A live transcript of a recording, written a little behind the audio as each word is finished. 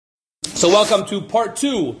So welcome to part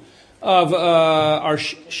two of our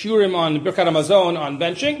shiurim on Birkat Hamazon on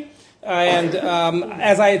benching. And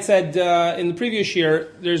as I had said in the previous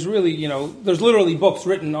year, there's literally books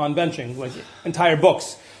written on benching, like entire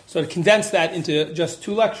books. So to condense that into just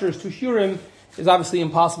two lectures, two shiurim, is obviously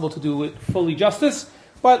impossible to do it fully justice.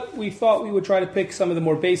 But we thought we would try to pick some of the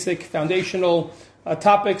more basic, foundational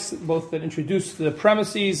topics, both that introduce the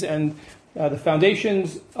premises and the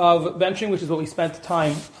foundations of benching, which is what we spent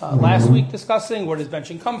time last week discussing. Where does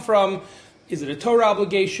benching come from? Is it a Torah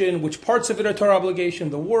obligation? Which parts of it are Torah obligation?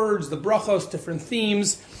 The words, the brachos, different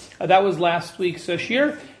themes. That was last week's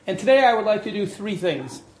shiur. And today I would like to do three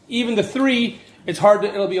things. Even the three,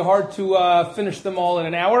 it'll be hard to finish them all in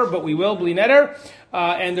an hour, but we will, bli neder.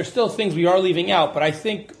 And there's still things we are leaving out. But I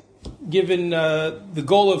think, given the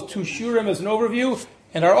goal of two shiurim as an overview,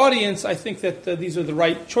 and our audience, I think that these are the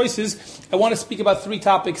right choices. I want to speak about three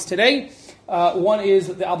topics today. One is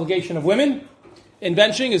the obligation of women in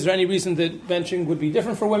benching. Is there any reason that benching would be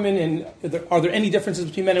different for women? And are there any differences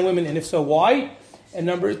between men and women? And if so, why? And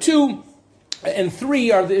number two and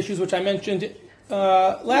three are the issues which I mentioned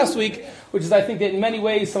last week, which is I think that in many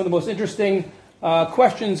ways some of the most interesting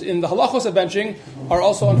questions in the halachos of benching are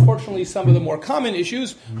also unfortunately some of the more common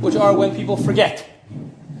issues, which are when people forget.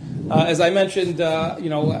 As I mentioned,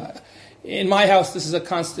 in my house, this is a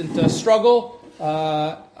constant struggle.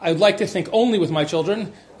 I would like to think only with my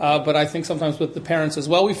children, but I think sometimes with the parents as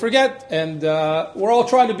well, we forget, and we're all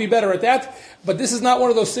trying to be better at that. But this is not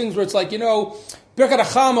one of those things where it's like, Birkat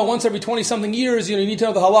HaChama, once every 20-something years, you need to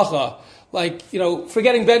know the halacha. Like,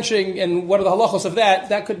 forgetting benching and what are the halachos of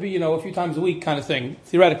that could be, a few times a week kind of thing,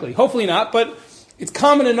 theoretically. Hopefully not, but it's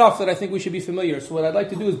common enough that I think we should be familiar. So what I'd like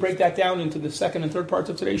to do is break that down into the second and third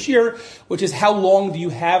parts of today's shiur, which is how long do you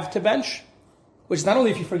have to bench? Which is not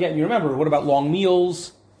only if you forget and you remember, what about long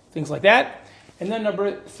meals, things like that? And then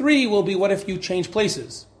number three will be, what if you change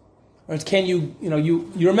places? Or can you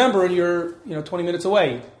remember and you're 20 minutes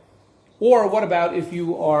away? Or what about if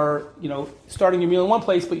you are starting your meal in one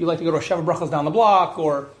place but you like to go to a Sheva Brachas down the block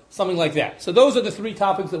or something like that. So those are the three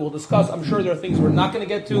topics that we'll discuss. I'm sure there are things we're not going to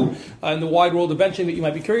get to in the wide world of benching that you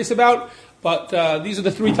might be curious about. But these are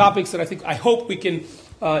the three topics that I hope we can,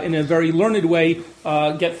 in a very learned way,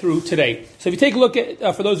 get through today. So if you take a look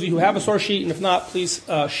at, for those of you who have a source sheet, and if not, please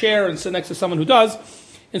share and sit next to someone who does.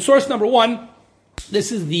 In source number one,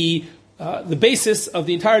 this is the basis of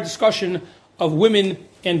the entire discussion of women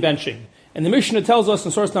and benching. And the Mishnah tells us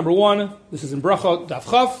in source number one, this is in Brachot Daf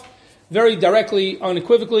Chaf, very directly,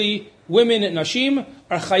 unequivocally, women and nashim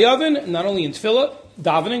are chayavin, not only in tefillah,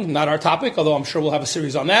 davening, not our topic, although I'm sure we'll have a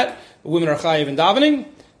series on that. Women are chayav in davening.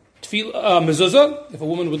 Mezuzah, if a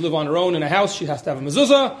woman would live on her own in a house, she has to have a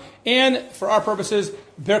mezuzah. And for our purposes,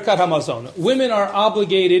 Birkat Hamazon. Women are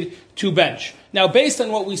obligated to bench. Now, based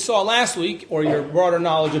on what we saw last week, or your broader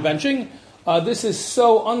knowledge of benching, this is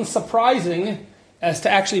so unsurprising as to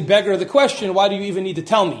actually beggar the question, why do you even need to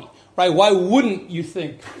tell me? Right? Why wouldn't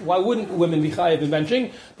women be chayav in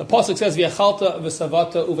benching? The pasuk says, "V'yachalta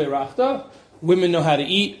v'savata uveirachta." Women know how to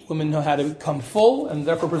eat. Women know how to become full, and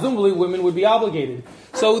therefore, presumably, women would be obligated.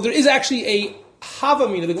 So there is actually a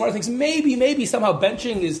havamina. The Gemara thinks maybe somehow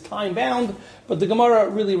benching is time bound, but the Gemara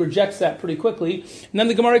really rejects that pretty quickly. And then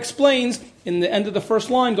the Gemara explains in the end of the first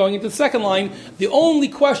line, going into the second line, the only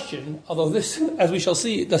question, although this, as we shall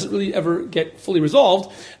see, doesn't really ever get fully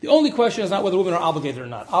resolved, the only question is not whether women are obligated or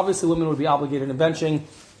not. Obviously, women would be obligated in benching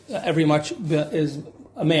every much as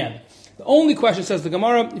a man. The only question, says the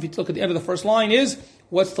Gemara, if you look at the end of the first line, is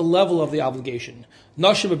what's the level of the obligation?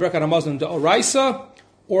 Nashim b'Birkat Hamazon de'oraisa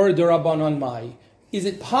or de'Rabbanan mai? Is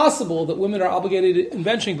it possible that women are obligated in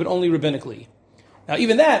benching but only rabbinically? Now,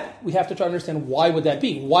 even that, we have to try to understand why would that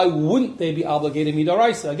be. Why wouldn't they be obligated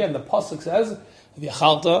midoraisa? Again, the pasuk says,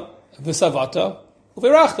 "V'yachalta v'savata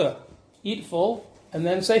uveirachta." Eat full and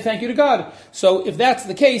then say thank you to God. So, if that's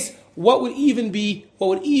the case, what would even be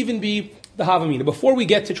the havamina? Before we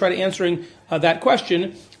get to try to answering that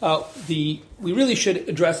question, we really should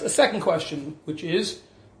address a second question, which is,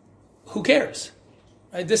 who cares?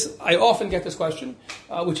 Right? I often get this question,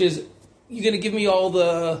 which is, you're going to give me all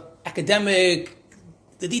the academic,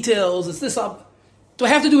 the details, it's this up. Do I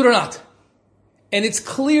have to do it or not? And it's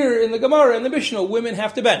clear in the Gemara and the Mishnah, women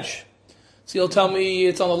have to bench. So you'll tell me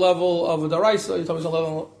it's on the level of a daraisa, you'll tell me it's on the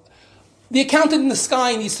level. The accountant in the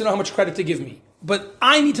sky needs to know how much credit to give me. But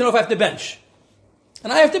I need to know if I have to bench.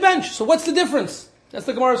 And I have to bench. So what's the difference? That's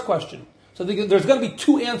the Gemara's question. So there's going to be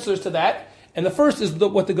two answers to that. And the first is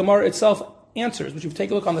what the Gemara itself answers, which if you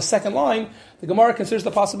take a look on the second line, the Gemara considers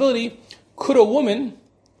the possibility, could a woman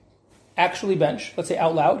actually bench, let's say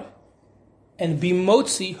out loud, and be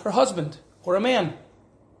motzi her husband or a man?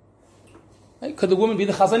 Right? Could the woman be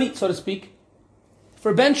the chazanit, so to speak,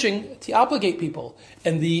 for benching to obligate people?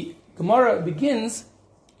 And the Gemara begins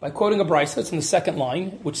by quoting a brisa. It's in the second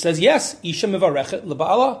line, which says, yes, isha mevarechet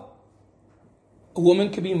leba'ala. A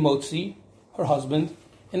woman could be motzi, her husband,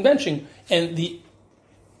 in benching. And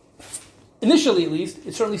initially at least,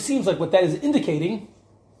 it certainly seems like what that is indicating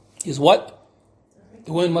is what?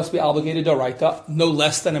 The woman must be obligated d'oraita, no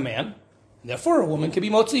less than a man. Therefore, a woman can be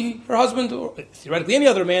motzi, her husband, or theoretically any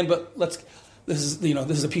other man, but this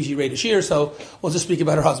is a PG rated shir, so we'll just speak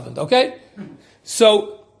about her husband, okay?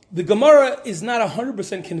 So, the Gemara is not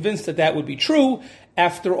 100% convinced that would be true.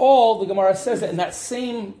 After all, the Gemara says that in that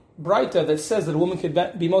same Braita that says that a woman could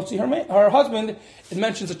be motzi her husband, it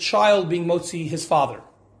mentions a child being motzi his father.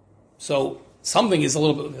 So something is a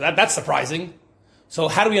little bit, that's surprising. So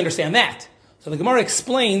how do we understand that? So the Gemara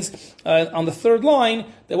explains on the third line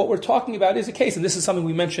that what we're talking about is a case, and this is something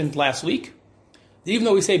we mentioned last week, that even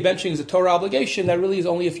though we say benching is a Torah obligation, that really is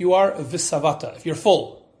only if you are visavata, if you're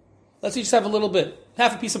full. Let's say you just have a little bit,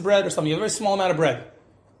 half a piece of bread or something, you have a very small amount of bread.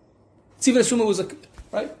 Let's even assume it was a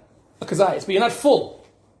kazayas, but you're not full.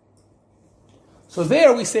 So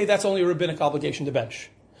there we say that's only a rabbinic obligation to bench.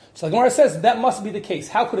 So the Gemara says that must be the case.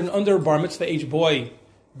 How could an under bar mitzvah age boy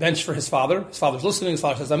bench for his father? His father's listening, his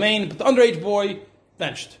father says amen, but the underage boy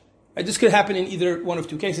benched. Right? This could happen in either one of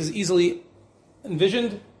two cases, easily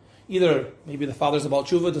envisioned. Either maybe the father's about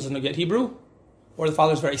tshuva, doesn't know yet Hebrew, or the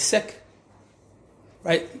father's very sick.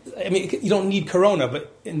 Right? I mean, you don't need corona,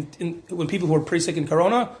 but when people who are pretty sick in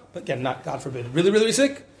corona, but again, not God forbid, really, really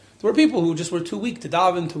sick, there were people who just were too weak to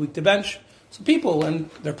daven, too weak to bench. So people, and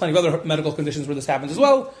there are plenty of other medical conditions where this happens as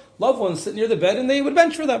well, loved ones sit near the bed and they would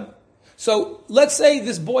bench for them. So let's say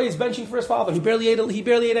this boy is benching for his father. He barely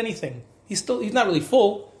ate anything. He's not really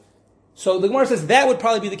full. So the Gemara says that would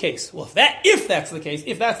probably be the case. Well, if that's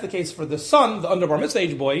the case for the son, the under bar mitzvah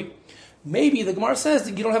age boy, maybe the Gemara says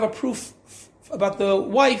that you don't have a proof about the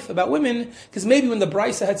wife, about women, because maybe when the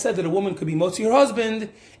Brisa had said that a woman could be motzi her husband,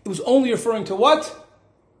 it was only referring to what?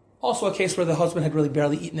 Also a case where the husband had really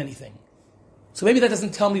barely eaten anything. So maybe that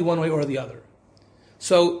doesn't tell me one way or the other.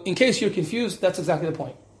 So in case you're confused, that's exactly the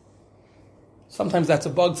point. Sometimes that's a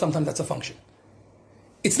bug, sometimes that's a function.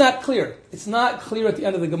 It's not clear. It's not clear at the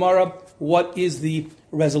end of the Gemara what is the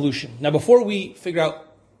resolution. Now before we figure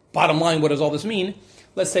out, bottom line, what does all this mean,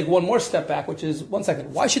 let's take one more step back, which is, one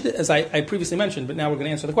second, why should, as I previously mentioned, but now we're going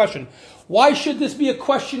to answer the question, why should this be a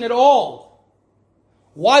question at all?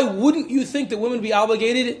 Why wouldn't you think that women be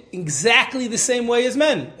obligated exactly the same way as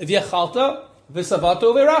men? V'yachalta,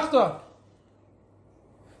 v'savato, v'rachta.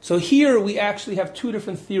 So here we actually have two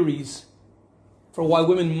different theories for why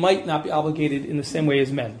women might not be obligated in the same way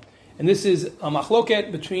as men. And this is a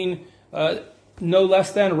machloket between no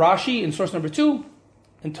less than Rashi in source number 2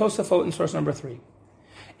 and Tosafot in source number 3.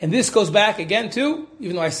 And this goes back again to,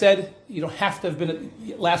 even though I said you don't have to have been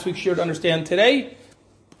at last week's shir to understand today,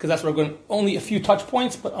 because that's where we're going, only a few touch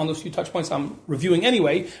points, but on those few touch points I'm reviewing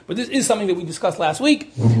anyway. But this is something that we discussed last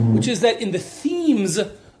week, which is that in the themes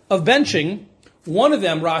of benching, one of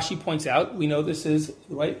them, Rashi points out, we know this is,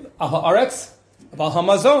 right, Aha-Aretz, Val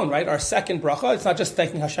Hamazon, right, our second bracha. It's not just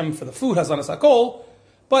thanking Hashem for the food, Hazanas HaKol,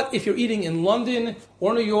 but if you're eating in London,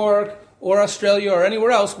 or New York, or Australia, or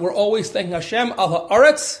anywhere else, we're always thanking Hashem,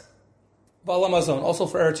 Aha-Aretz, Val Hamazon, also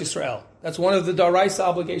for Eretz Yisrael. That's one of the Daraisa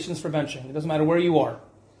obligations for benching. It doesn't matter where you are.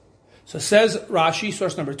 So says Rashi,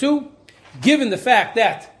 source number 2, given the fact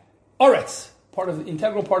that Aretz,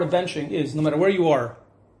 integral part of benching is, no matter where you are,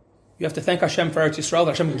 you have to thank Hashem for Eretz Yisrael.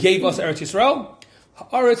 Hashem gave us Eretz Yisrael.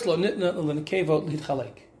 Haaretz lo nitna l'nekeva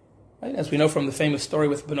l'hitchalek. Right? As we know from the famous story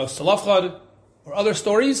with Benos Tzalafchad, or other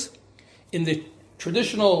stories, in the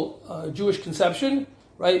traditional Jewish conception,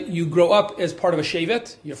 right, you grow up as part of a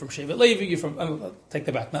shevet. You're from Shevet Levi. You're from, take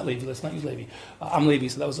that back, not Levi. Let's not use Levi. I'm Levi,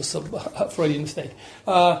 so that was a Freudian mistake.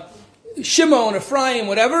 Shimon, Ephraim,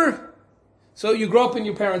 whatever. So you grow up in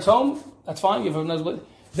your parents' home. That's fine. You have a,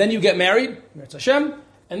 then you get married. Meretz Hashem.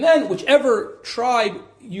 And then whichever tribe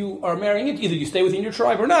you are marrying into, either you stay within your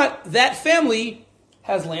tribe or not, that family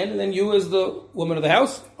has land, and then you as the woman of the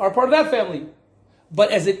house are part of that family.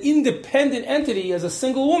 But as an independent entity, as a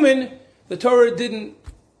single woman, the Torah didn't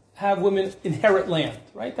have women inherit land,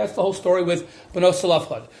 right? That's the whole story with Benos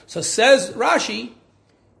Tzalafchad. So says Rashi,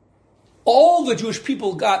 all the Jewish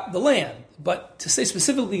people got the land, but to say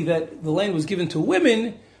specifically that the land was given to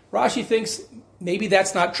women, Rashi thinks maybe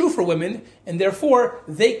that's not true for women, and therefore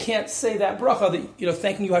they can't say that bracha that,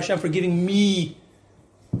 thanking you Hashem for giving me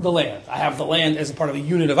the land. I have the land as a part of a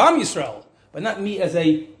unit of Am Yisrael, but not me as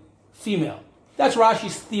a female. That's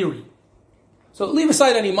Rashi's theory. So leave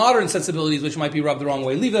aside any modern sensibilities which might be rubbed the wrong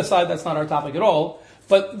way. Leave that aside, that's not our topic at all.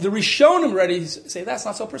 But the Rishonim already say that's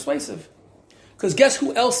not so persuasive. Because guess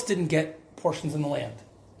who else didn't get portions in the land?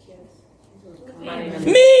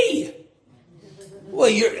 Me! Well,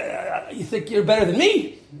 you think you're better than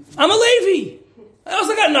me? I'm a Levi. I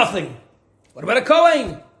also got nothing. What about a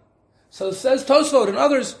Kohen? So it says Tosfot and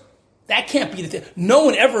others, that can't be the thing. No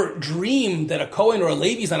one ever dreamed that a Kohen or a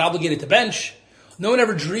Levi is not obligated to bench. No one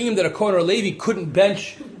ever dreamed that a Kohen or a Levi couldn't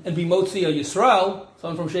bench and be Motzi or Yisrael,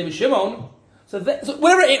 someone from Shevet Shimon. So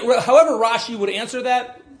however Rashi would answer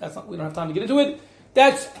that, we don't have time to get into it.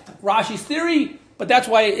 That's Rashi's theory, but that's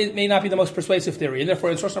why it may not be the most persuasive theory. And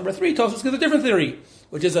therefore, in source number 3, Tosfos gives a different theory,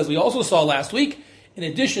 which is, as we also saw last week, in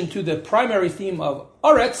addition to the primary theme of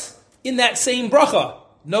Aretz, in that same bracha,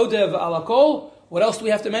 Nodev alakol, what else do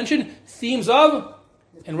we have to mention? Themes of,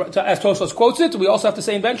 and as Tosfos quotes it, we also have to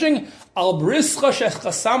say in benching, Al brischa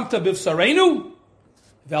sheschasamta bivsarenu,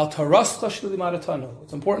 val tarascha shlimaratanu.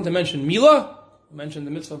 It's important to mention Mila. We mentioned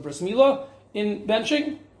the mitzvah of bris Mila in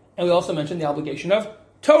benching, and we also mentioned the obligation of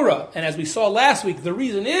Torah. And as we saw last week, the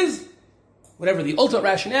reason is, whatever the ultimate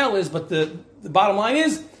rationale is, but the bottom line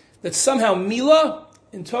is that somehow Mila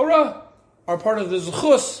and Torah are part of the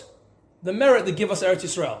zechus, the merit that give us Eretz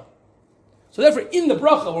Yisrael. So therefore, in the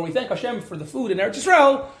bracha, where we thank Hashem for the food in Eretz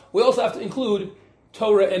Yisrael, we also have to include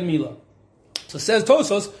Torah and Mila. So says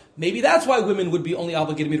Tosfos, maybe that's why women would be only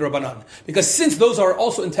obligated midrabanan. Because since those are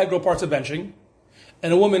also integral parts of benching,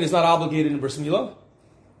 and a woman is not obligated in bris Mila,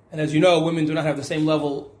 and as you know, women do not have the same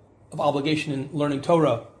level of obligation in learning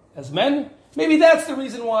Torah as men, maybe that's the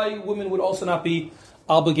reason why women would also not be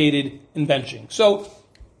obligated in benching. So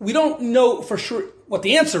we don't know for sure what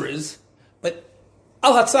the answer is, but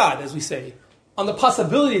al-hatzad, as we say, on the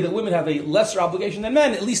possibility that women have a lesser obligation than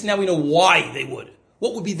men, at least now we know why they would.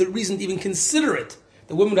 What would be the reason to even consider it,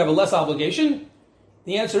 that women would have a less obligation?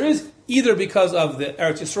 The answer is either because of the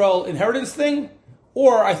Eretz Yisrael inheritance thing,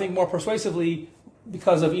 or I think more persuasively,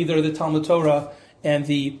 because of either the Talmud Torah and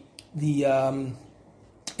the bris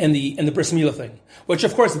Milah thing, which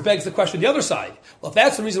of course begs the question the other side. Well, if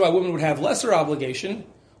that's the reason why women would have lesser obligation,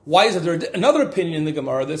 why is there another opinion in the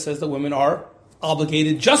Gemara that says that women are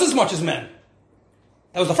obligated just as much as men?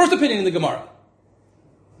 That was the first opinion in the Gemara.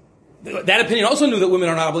 That opinion also knew that women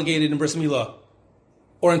are not obligated in bris Milah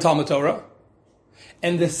or in Talmud Torah.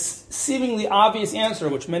 And this seemingly obvious answer,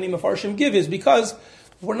 which many Mefarshim give, is because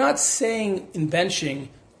we're not saying in benching,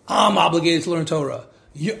 I'm obligated to learn Torah.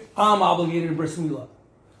 I'm obligated in bris Milah.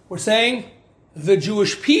 We're saying the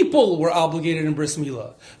Jewish people were obligated in bris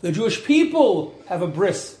Milah. The Jewish people have a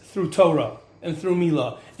bris through Torah and through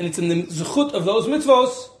Milah. And it's in the zechut of those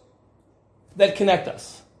mitzvos that connect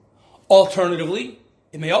us. Alternatively,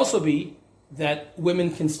 it may also be that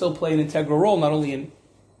women can still play an integral role, not only in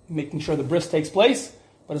making sure the bris takes place,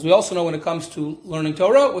 but as we also know when it comes to learning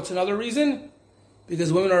Torah, what's another reason?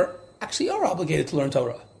 Because women are obligated to learn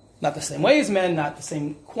Torah. Not the same way as men, not the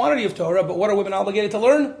same quantity of Torah, but what are women obligated to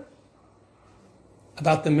learn?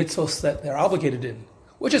 About the mitzvos that they're obligated in,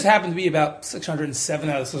 which just happen to be about 607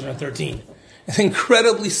 out of 613. An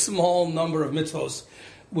incredibly small number of mitzvos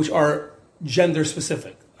which are gender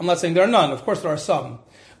specific. I'm not saying there are none, of course there are some.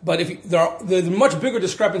 But there's a much bigger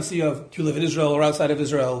discrepancy of, do you live in Israel or outside of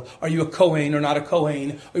Israel? Are you a Kohen or not a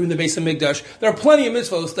Kohen? Are you in the Beis HaMikdash? There are plenty of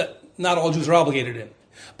mitzvos that not all Jews are obligated in.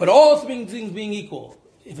 But all things being equal,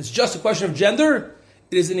 if it's just a question of gender,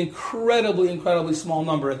 it is an incredibly, incredibly small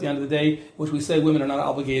number at the end of the day, which we say women are not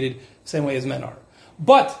obligated the same way as men are.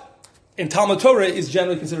 But, and Talmud Torah is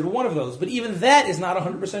generally considered one of those. But even that is not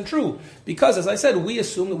 100% true. Because, as I said, we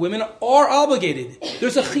assume that women are obligated.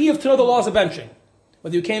 There's a chiyuv to know the laws of benching.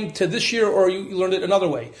 Whether you came to this year or you learned it another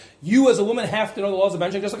way. You as a woman have to know the laws of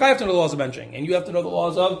benching, just like I have to know the laws of benching. And you have to know the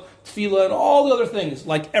laws of tefillah and all the other things,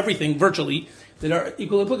 like everything, virtually, that are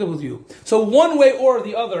equally applicable to you. So one way or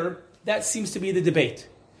the other, that seems to be the debate.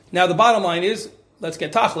 Now the bottom line is, let's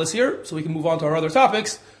get tachlis here, so we can move on to our other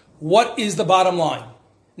topics. What is the bottom line?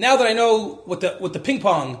 Now that I know what the ping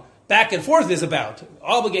pong back and forth is about,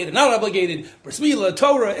 obligated, not obligated, bris Milah,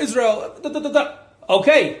 Torah, Israel,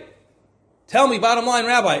 okay. Tell me, bottom line,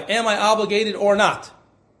 Rabbi, am I obligated or not?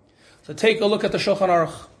 So take a look at the Shulchan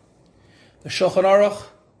Aruch. The Shulchan Aruch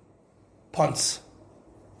punts.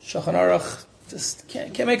 Shulchan Aruch just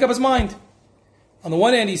can't make up his mind. On the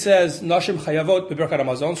one hand, he says, Nashim chayavot b'Birkat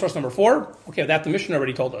Hamazon, source number 4. Okay, that the Mishnah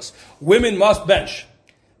already told us. Women must bench.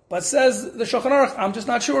 But says the Shulchan Aruch, I'm just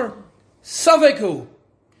not sure. Saveku.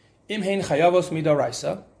 Im hein chayavos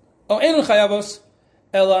midaraisa. O ein chayavos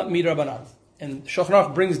ela midrabanan. And Shulchan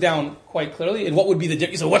Aruch brings down quite clearly, and what would be the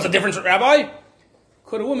difference? So what's the difference, Rabbi?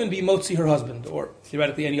 Could a woman be motzi her husband, or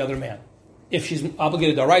theoretically any other man? If she's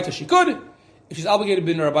obligated daraita, she could. If she's obligated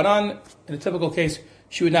bin rabbanan, in a typical case,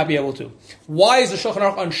 she would not be able to. Why is the Shulchan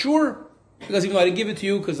Aruch unsure? Because even though I didn't give it to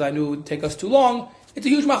you, because I knew it would take us too long, it's a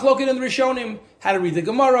huge machloket in the Rishonim. How to read the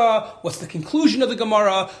Gemara, what's the conclusion of the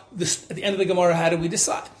Gemara, at the end of the Gemara, how do we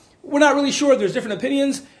decide? We're not really sure, there's different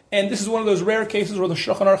opinions, and this is one of those rare cases where the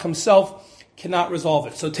Shulchan Aruch himself cannot resolve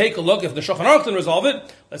it. So take a look, if the Shulchan Aruch can resolve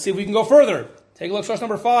it, let's see if we can go further. Take a look, source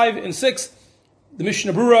number 5 and 6, the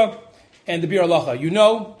Mishnah Berurah and the Bir Halacha. You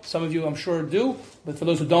know, some of you I'm sure do, but for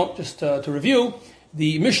those who don't, just to review,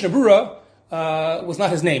 the Mishnah Berurah was not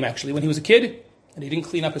his name, actually. When he was a kid, and he didn't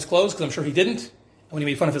clean up his clothes, because I'm sure he didn't, and when he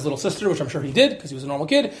made fun of his little sister, which I'm sure he did, because he was a normal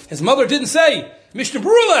kid, his mother didn't say, Mishnah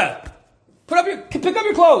Berurah, pick up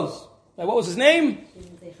your clothes. Like, what was his name? He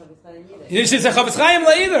didn't say Chavetz Chaim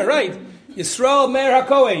La either, right? Yisrael Meir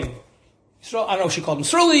HaKohen. Yisrael, I don't know if she called him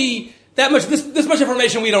Surly. This much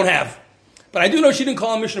information we don't have. But I do know she didn't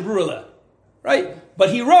call him Mishnah Berurah, right? But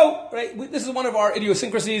he wrote, right? This is one of our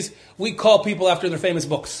idiosyncrasies. We call people after their famous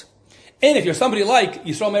books. And if you're somebody like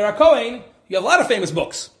Yisrael Meir HaKohen, you have a lot of famous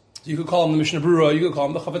books. So you could call him the Mishnah Berurah, you could call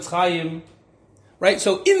him the Chavetz Chaim, right?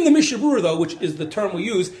 So in the Mishnah Berurah, though, which is the term we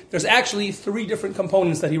use, there's actually 3 different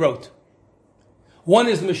components that he wrote. One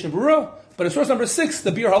is the Mishnah Berurah, but in source number 6,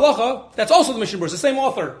 the Bir Halacha, that's also the Mishnah Berurah. It's the same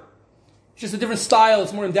author. It's just a different style.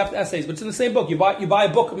 It's more in-depth essays, but it's in the same book. You buy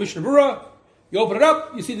a book of Mishnah Berurah, you open it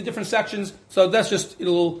up, you see the different sections. So that's just a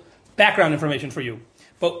little background information for you.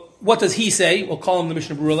 But what does he say? We'll call him the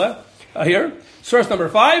Mishnah Berurah here. Source number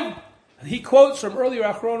 5, he quotes from earlier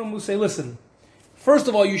Achronim who say, listen, first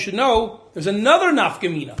of all, you should know there's another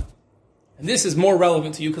nafkamina. And this is more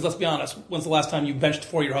relevant to you, because let's be honest, when's the last time you benched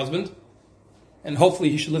for your husband? And hopefully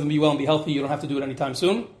he should live and be well and be healthy. You don't have to do it anytime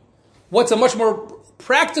soon. What's a much more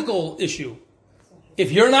practical issue?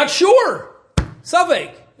 If you're not sure,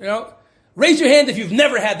 Savek, raise your hand if you've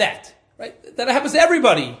never had that. Right? That happens to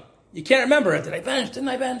everybody. You can't remember it. Did I bench? Didn't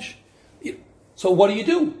I bench? So what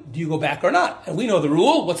do? Do you go back or not? And we know the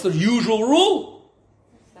rule. What's the usual rule?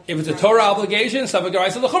 If it's a Torah obligation, Savek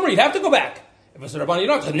D'Oraisa L'Chumra, you have to go back. If it's a Rabban, you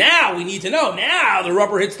don't. So now we need to know. Now the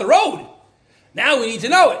rubber hits the road. Now we need to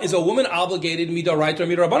know, is a woman obligated midoraita or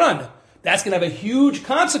midorabanan? That's going to have a huge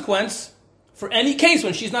consequence for any case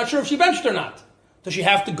when she's not sure if she benched or not. Does she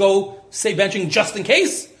have to go say benching just in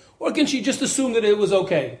case? Or can she just assume that it was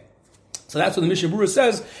okay? So that's what the Mishnah Berurah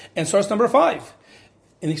says in source number 5.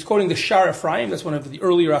 And he's quoting the Shar Ephraim, that's one of the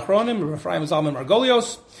earlier Achronim, Ephraim Zalman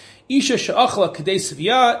Margolios. Isha she'achla kadei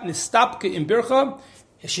seviyah nistapke im bircha.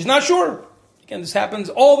 She's not sure. Again, this happens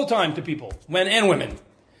all the time to people, men and women.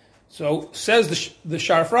 So, says the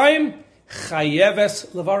Shar Ephraim, chayeves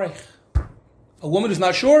levarech. A woman who's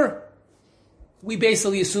not sure, we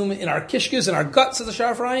basically assume in our kishkas, in our gut, says the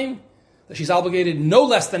Shar Ephraim, that she's obligated no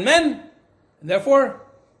less than men, and therefore,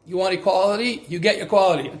 you want equality, you get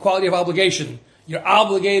equality of obligation. You're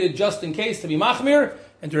obligated just in case to be machmir,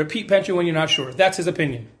 and to repeat pension when you're not sure. That's his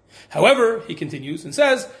opinion. However, he continues and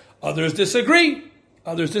says, others disagree.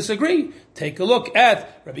 Take a look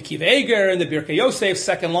at Rabbi Kiva Eger in the Birkei Yosef,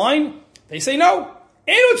 second line. They say no.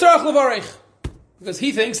 Einu tzarach levarech. Because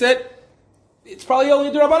he thinks that it's probably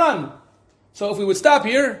only d'Rabbanan. So if we would stop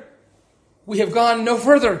here, we have gone no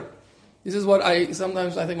further. This is what I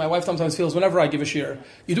think my wife sometimes feels whenever I give a shir.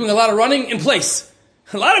 You're doing a lot of running in place.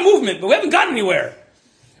 A lot of movement, but we haven't gotten anywhere.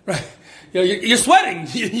 Right? You're sweating.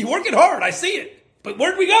 You're working hard. I see it. But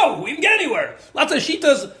where'd we go? We didn't get anywhere. Lots of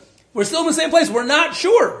shitas. We're still in the same place. We're not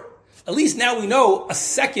sure. At least now we know a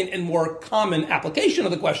second and more common application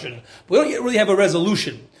of the question. But we don't yet really have a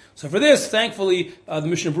resolution. So for this, thankfully, the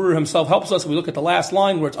Mishnah Berurah himself helps us. We look at the last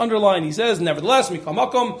line where it's underlined. He says, nevertheless, mikol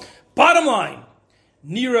makom, bottom line,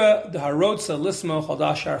 nira deharotza lisma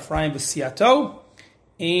chadash Ephraim v'siato,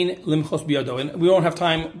 ein limchos biyado. And we won't have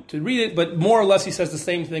time to read it, but more or less he says the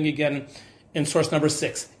same thing again in source number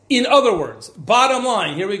 6. In other words, bottom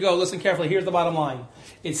line, here we go, listen carefully, here's the bottom line.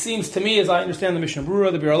 It seems to me, as I understand the Mishnah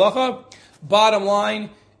Berurah, the Bir Halacha, bottom line,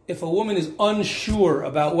 if a woman is unsure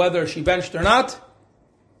about whether she benched or not,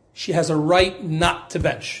 she has a right not to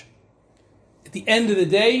bench. At the end of the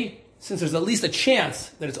day, since there's at least a chance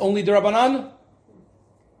that it's only d'Rabbanan,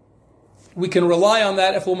 we can rely on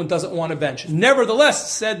that if a woman doesn't want to bench.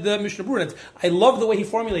 Nevertheless, said the Mishnah Berurah, I love the way he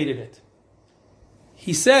formulated it.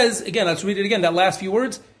 He says, again, let's read it again, that last few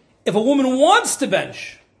words, if a woman wants to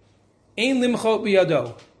bench, ein limchot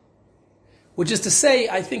biyado, which is to say,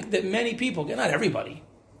 I think that many people, not everybody,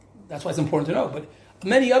 that's why it's important to know, but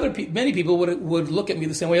many people would look at me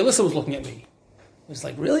the same way Alyssa was looking at me. It's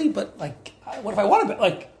like, really? But what if I want to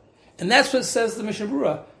bench? And that's what says the Mishnah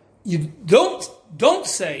Berurah. You don't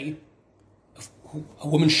say a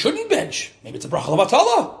woman shouldn't bench. Maybe it's a bracha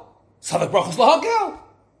levatala. Savek brachos lahakel.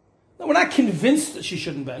 No, we're not convinced that she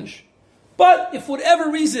shouldn't bench. But if for whatever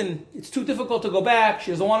reason it's too difficult to go back, she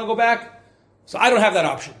doesn't want to go back, so I don't have that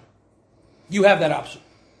option. You have that option.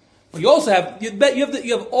 But you also have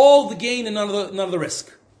you have all the gain and none of the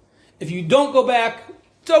risk. If you don't go back,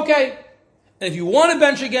 it's okay. And if you want to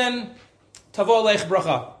bench again, tavo leich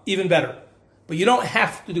bracha, even better. But you don't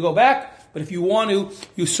have to go back, but if you want to,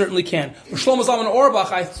 you certainly can. Shlomo Zalman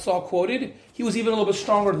Auerbach, I saw quoted, he was even a little bit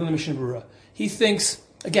stronger than the Mishnah Berurah. He thinks,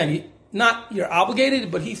 again, not you're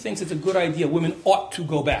obligated, but he thinks it's a good idea. Women ought to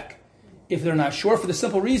go back if they're not sure, for the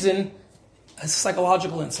simple reason, a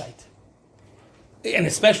psychological insight. And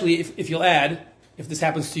especially if you'll add, if this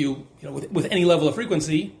happens to you, with any level of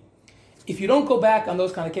frequency, if you don't go back on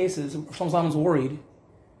those kind of cases, Shlomo Zalman's worried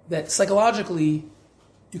that psychologically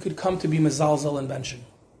you could come to be mezalzel in benching.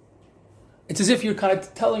 It's as if you're kind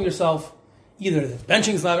of telling yourself either that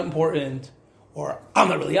benching is not important, or I'm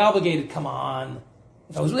not really obligated, come on.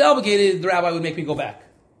 If I was really obligated, the rabbi would make me go back.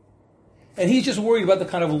 And he's just worried about the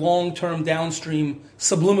kind of long-term, downstream,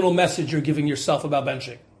 subliminal message you're giving yourself about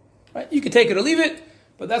benching. Right? You could take it or leave it,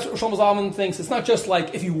 but that's what Shlomo Zalman thinks. It's not just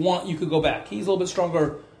like if you want, you could go back. He's a little bit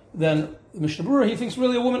stronger than the Mishnah Berurah. He thinks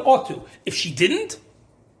really a woman ought to. If she didn't,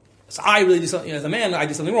 so I really did something, as a man, I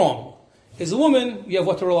did something wrong. As a woman, you have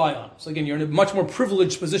what to rely on. So again, you're in a much more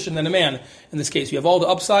privileged position than a man in this case. You have all the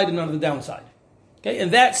upside and none of the downside. Okay,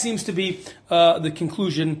 and that seems to be the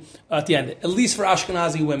conclusion at the end, at least for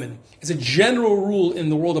Ashkenazi women. It's a general rule in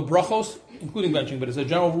the world of brachos, including benching, but it's a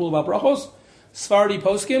general rule about brachos. Sephardi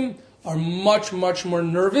poskim are much, much more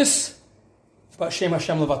nervous about Shem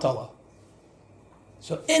Hashem Levatala.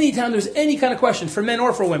 So anytime there's any kind of question, for men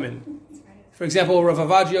or for women, for example, Rav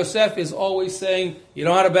Avadia Yosef is always saying, you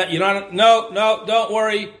don't have to no, don't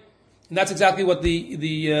worry. And that's exactly what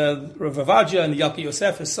the Rav Avadia and the Yalki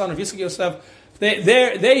Yosef, his son of Yitzchak Yosef,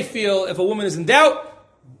 they feel if a woman is in doubt,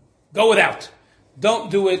 go without. Don't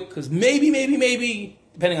do it, because maybe,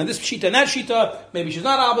 depending on this shita and that shita, maybe she's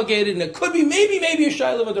not obligated, and it could be maybe a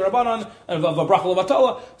shayla of the Rabbanon, of a bracha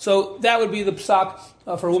levatala. So that would be the psak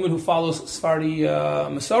for a woman who follows Sephardi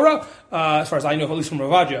Masorah, as far as I know, at least from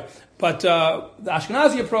Rav Avadia. But the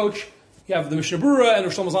Ashkenazi approach, you have the Mishnah Berurah and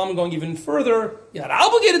Rav Shlomo Zalman going even further. You're not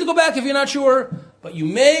obligated to go back if you're not sure, but you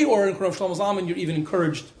may, or in Rav Shlomo Zalman, you're even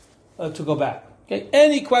encouraged to go back. Okay.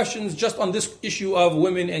 Any questions just on this issue of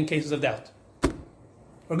women and cases of doubt?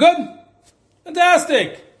 We're good?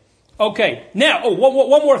 Fantastic. Okay. Now, one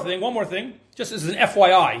more thing. Just as an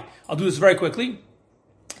FYI, I'll do this very quickly,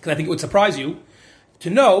 because I think it would surprise you to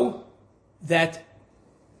know that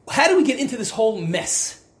how do we get into this whole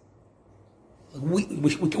mess?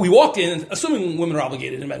 We walked in assuming women are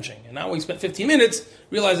obligated in benching, and now we spent 15 minutes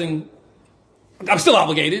realizing I'm still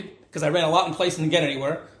obligated because I ran a lot in place and didn't get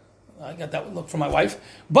anywhere. I got that look from my wife.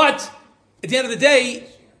 But at the end of the day,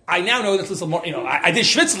 I now know that it's a little more. I did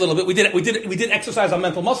schwitz a little bit. We did exercise our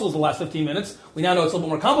mental muscles the last 15 minutes. We now know it's a little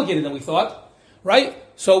bit more complicated than we thought, right?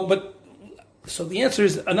 So the answer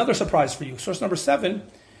is another surprise for you. Source number 7,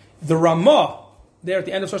 the Ramah. There at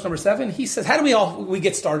the end of source number 7, he says, how do we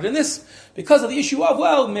get started in this? Because of the issue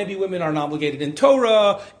of, maybe women aren't obligated in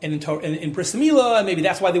Torah and in Bris Milah, and maybe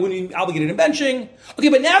that's why they wouldn't be obligated in benching. Okay,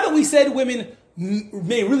 but now that we said women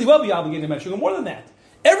may really well be obligated in benching, and more than that,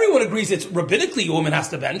 everyone agrees it's rabbinically a woman has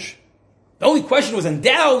to bench. The only question was in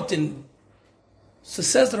doubt, and so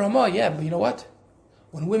says the Ramah, but you know what?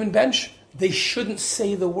 When women bench, they shouldn't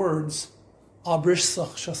say the words, they should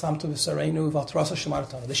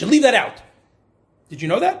leave that out. Did you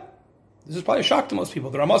know that? This is probably a shock to most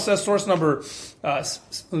people. The Ramah says, source number 7,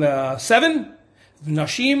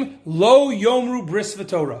 Nashim lo yomru bris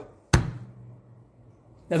v'torah.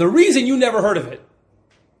 Now the reason you never heard of it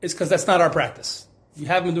is because that's not our practice. You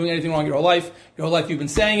haven't been doing anything wrong your whole life. Your whole life you've been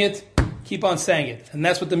saying it. Keep on saying it. And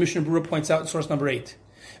that's what the Mishnah Berurah points out in source number 8.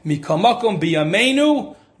 Mikamakom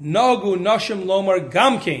biyameinu nagu nashim lomar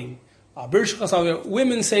gamkein.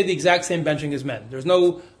 Women say the exact same benching as men. There's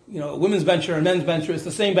no women's bencher and men's bencher. It's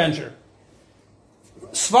the same bencher.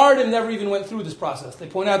 Sfardim never even went through this process. They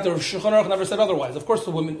point out the Shulchan Aruch never said otherwise. Of course,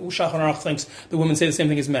 the Shulchan Aruch thinks the women say the same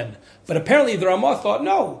thing as men. But apparently the Ramah thought,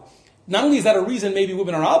 no. Not only is that a reason maybe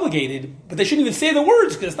women are obligated, but they shouldn't even say the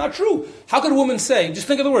words because it's not true. How could a woman say, just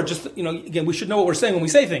think of the word, again, we should know what we're saying when we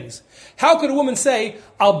say things. How could a woman say,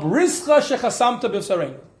 Al brischa shechasamta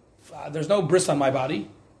b'vsareinu? There's no bris on my body.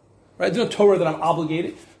 Right? There's no Torah that I'm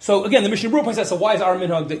obligated. So again, the Mishnah Berurah points out, so why is our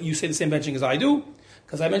minhag that you say the same benching as I do?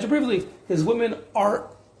 Because I mentioned previously, his women are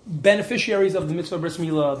beneficiaries of the mitzvah bris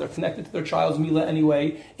milah. They're connected to their child's milah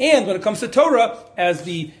anyway. And when it comes to Torah, as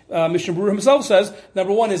the Mishnah Berurah himself says,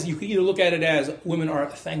 number one is you can either look at it as women are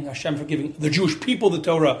thanking Hashem for giving the Jewish people the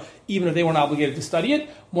Torah, even if they weren't obligated to study it.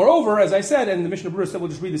 Moreover, as I said, and the Mishnah Berurah said, we'll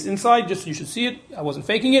just read this inside, just so you should see it. I wasn't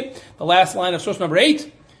faking it. The last line of source number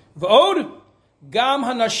 8, V'od, Gam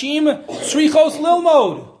hanashim tzrichos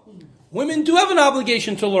lilmod. Women do have an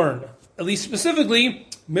obligation to learn, at least specifically,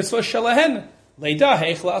 mitzvah shelahen. How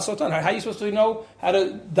are you supposed to know how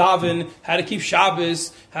to daven, how to keep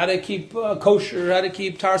Shabbos, how to keep kosher, how to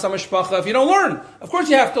keep Taras HaMishpacha if you don't learn? Of course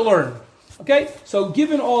you have to learn. Okay? So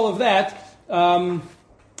given all of that,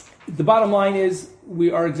 the bottom line is we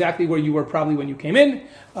are exactly where you were probably when you came in.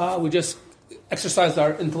 We just exercised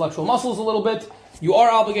our intellectual muscles a little bit. You are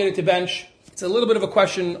obligated to bench. It's a little bit of a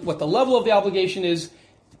question what the level of the obligation is.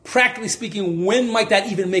 Practically speaking, when might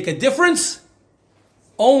that even make a difference?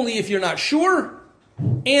 Only if you're not sure,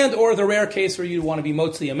 and or the rare case where you want to be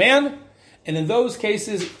motzi a man. And in those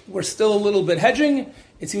cases, we're still a little bit hedging.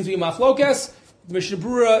 It seems to be machlokas. The Mishnah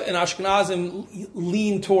Berurah and Ashkenazim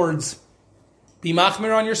lean towards be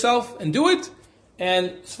machmir on yourself and do it.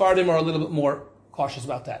 And Sfardim are a little bit more cautious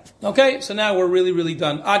about that. Okay, so now we're really, really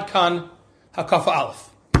done. Ad kan hakafa aleph.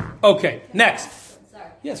 Okay, next. Sorry.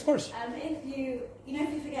 Yes, of course. If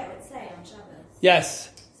you forget what to say on Shabbos.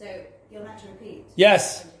 Yes. So you'll have to repeat.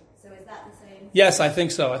 Yes. So is that the same? Yes, I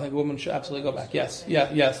think so. I think a woman should absolutely go back. Yes. Yeah.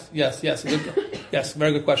 Yes. Yes.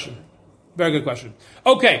 Very good question. Very good question.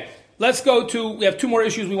 Okay, let's go to. We have 2 more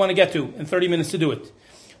issues we want to get to in 30 minutes to do it.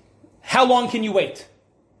 How long can you wait?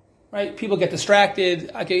 Right? People get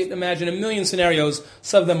distracted. I can imagine a million scenarios.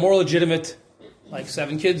 Some of them more legitimate, like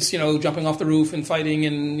 7 kids, jumping off the roof and fighting,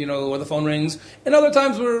 and or the phone rings. And other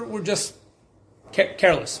times we're just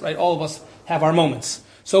careless, right? All of us have our moments.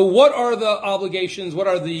 So what are the obligations? What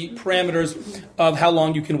are the parameters of how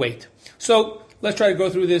long you can wait? So let's try to go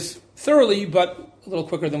through this thoroughly, but a little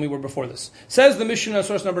quicker than we were before this. Says the Mishnah,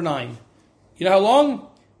 source number 9. You know how long?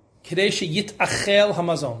 Kedei sheyitachel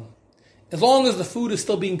hamazon. As long as the food is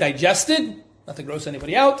still being digested, not to gross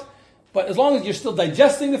anybody out, but as long as you're still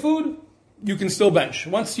digesting the food, you can still bench.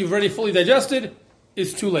 Once you've already fully digested,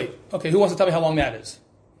 it's too late. Okay, who wants to tell me how long that is?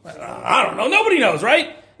 I don't know. Nobody knows,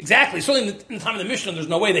 right? Exactly. Certainly in the time of the Mishnah, there's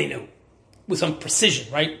no way they knew with some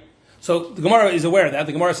precision, right? So the Gemara is aware of that.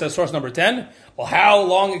 The Gemara says, source number 10, well, how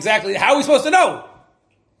long exactly? How are we supposed to know?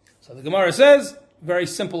 So the Gemara says, very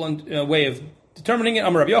simple way of determining it.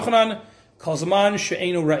 Amar Rabbi Yochanan, kol zaman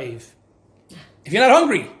she'einu ra'iv. If you're not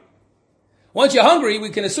hungry, once you're hungry, we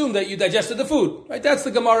can assume that you digested the food, right? That's the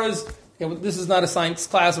Gemara's. This is not a science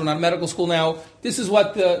class. We're not in medical school now. This is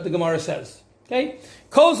what the Gemara says. Okay?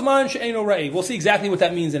 Kol zman she'eino ra'iv. We'll see exactly what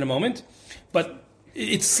that means in a moment, but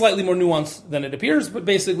it's slightly more nuanced than it appears, but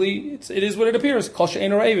basically it is what it appears. Kol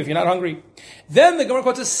she'eino ra'iv, if you're not hungry. Then the Gemara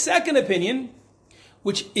quotes a second opinion,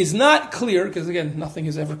 which is not clear, because again, nothing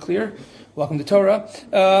is ever clear. Welcome to Torah.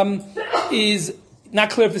 Is not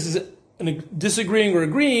clear if this is disagreeing or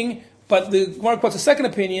agreeing, but the Gemara quotes a second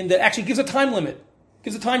opinion that actually gives a time limit,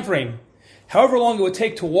 gives a time frame. However long it would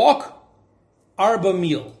take to walk, arba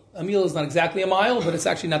mil. A mil is not exactly a mile, but it's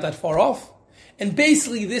actually not that far off. And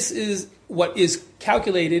basically, this is what is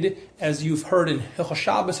calculated, as you've heard in Hilchos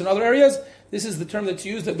Shabbos and other areas. This is the term that's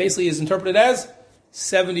used that basically is interpreted as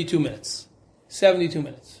 72 minutes. 72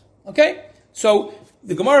 minutes. Okay? So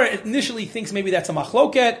the Gemara initially thinks maybe that's a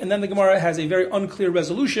machloket, and then the Gemara has a very unclear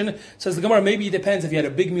resolution. Says the Gemara, maybe it depends if you had a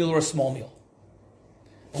big meal or a small meal.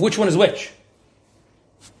 Which one is which?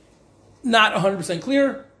 Not 100%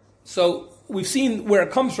 clear. So we've seen where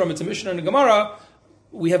it comes from. It's a Mishnah and a Gemara.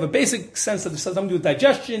 We have a basic sense that there's something to do with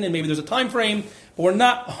digestion, and maybe there's a time frame, but we're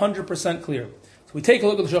not 100% clear. So we take a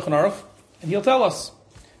look at the Shulchan Aruch, and he'll tell us.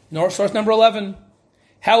 Source number 11.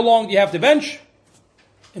 How long do you have to bench?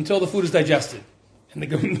 Until the food is digested. In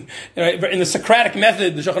the Socratic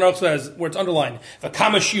method, the Shulchan Aruch says, where it's underlined,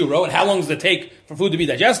 v'kama shiuro, and how long does it take for food to be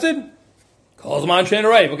digested? Kol zman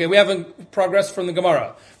she'eino ra'iv. Okay, we haven't progressed from the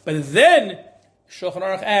Gemara. But then, Shulchan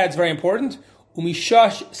Aruch adds, very important,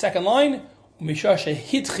 umishash, second line, umishash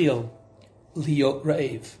hitchil liyo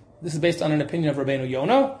ra'iv. This is based on an opinion of Rabbeinu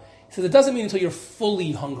Yonah. He says it doesn't mean until you're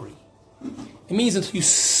fully hungry. It means until you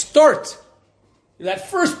start that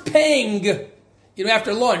first pang,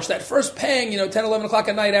 after lunch, that first pang, 10, 11 o'clock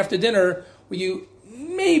at night after dinner, where you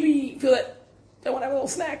maybe feel that I want to have a little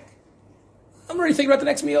snack. I'm already thinking about the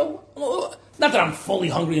next meal. Not that I'm fully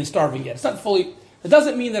hungry and starving yet. It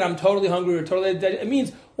doesn't mean that I'm totally hungry or totally dead. It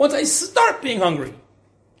means once I start being hungry.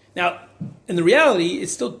 Now, in the reality,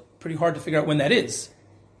 it's still pretty hard to figure out when that is.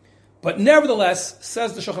 But nevertheless,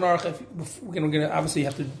 says the Shulchan Aruch, we're going to obviously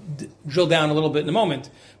have to drill down a little bit in a moment,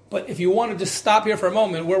 but if you want to just stop here for a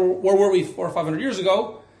moment, where were we 400 or 500 years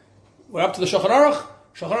ago? We're up to the Shulchan Aruch.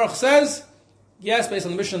 Shulchan Aruch says, yes, based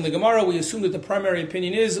on the Mishnah and the Gemara, we assume that the primary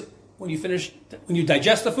opinion is when you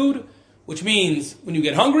digest the food, which means when you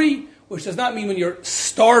get hungry, which does not mean when you're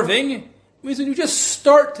starving. It means when you just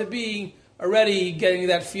start to be already getting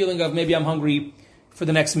that feeling of maybe I'm hungry for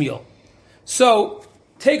the next meal. So,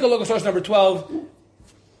 take a look at source number 12.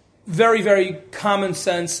 Very, very common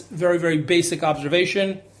sense, very, very basic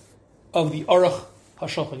observation of the Aruch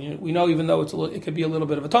HaShulchan. We know, even though it could be a little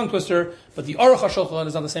bit of a tongue twister, but the Aruch HaShulchan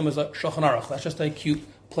is not the same as the Shulchan Aruch. That's just a cute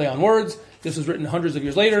play on words. This was written hundreds of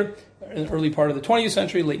years later, in the early part of the 20th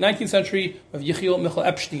century, late 19th century, of Yechiel Michal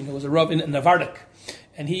Epstein, who was a Rav in Navardik.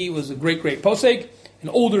 And he was a great, great posek, an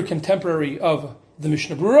older contemporary of the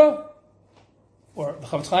Mishnah Brura, or the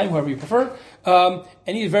Chavetz Chaim, whoever you prefer.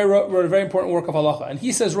 And he wrote a very important work of halacha. And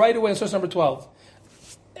he says right away in source number 12,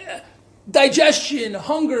 digestion,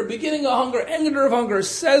 hunger, beginning of hunger, ending of hunger,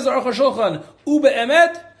 says Aruch HaShulchan, Ube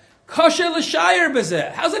Emet, Kasher L'Shayir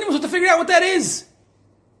B'zeh. How's anyone supposed to figure out what that is?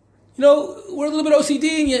 You know, we're a little bit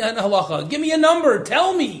OCD in halacha. Give me a number,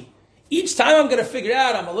 tell me. Each time I'm going to figure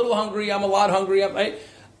out, I'm a little hungry, I'm a lot hungry, I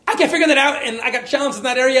can't figure that out, and I got challenged in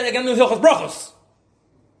that area, I got to do Hilchos Brachos.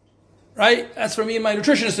 Right? That's for me and my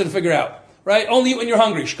nutritionist to figure out. Right? Only eat when you're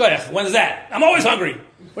hungry. Shkoyach. When is that? I'm always hungry.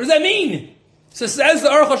 What does that mean? So says the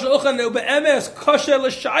Aruch HaShulchan, Be'emes Kasher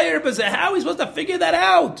L'Shayir B'zeh. How are we supposed to figure that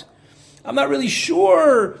out? I'm not really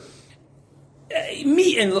sure.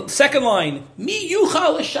 Me, in second line, Mi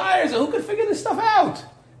Yuchal L'Shayir. So who could figure this stuff out?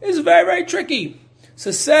 It's very, very tricky.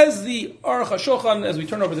 So says the Aruch HaShulchan, as we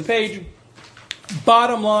turn over the page,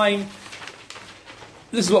 bottom line,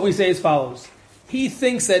 this is what we say as follows. He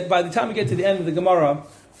thinks that by the time we get to the end of the Gemara,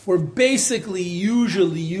 we're basically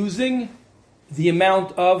usually using the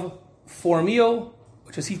amount of 4 meal,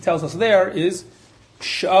 which as he tells us there is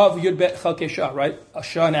Sha'av Yud Bet Chalkei Shah, right? A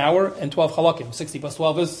Shah an hour and 12 Chalakim. 60 plus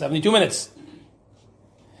 12 is 72 minutes.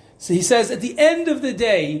 So he says at the end of the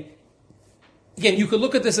day, again, you could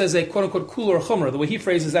look at this as a quote-unquote kula or chumrah. The way he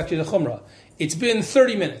phrases actually the chumrah. It's been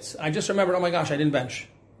 30 minutes. I just remembered, oh my gosh, I didn't bench.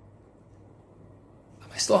 Am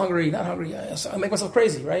I still hungry? Not hungry? I make myself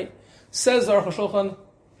crazy, right? Says the Aruch HaShulchan,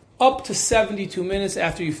 up to 72 minutes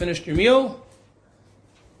after you finished your meal,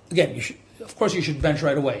 again, of course you should bench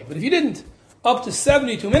right away. But if you didn't, up to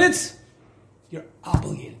 72 minutes, you're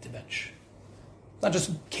obligated to bench. Not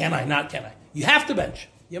just can I, not can I. You have to bench.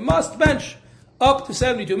 You must bench. Up to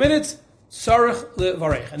 72 minutes, Sarich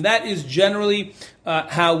Levarech. And that is generally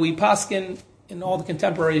how we paskin in all the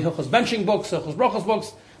contemporary Hilchos benching books, Hilchos Brachos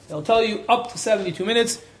books. They'll tell you up to 72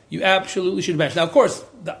 minutes, you absolutely should bench. Now, of course,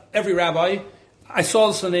 every rabbi, I saw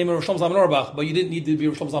this in the name of Rosh Shlomo Zalman Auerbach, but you didn't need to be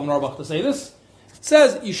Rosh Shlomo Zalman Auerbach to say this. It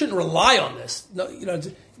says you shouldn't rely on this. No,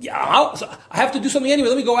 so I have to do something anyway.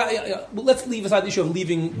 Let me go out. Let's leave aside the issue of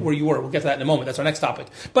leaving where you were. We'll get to that in a moment. That's our next topic.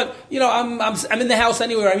 But I'm in the house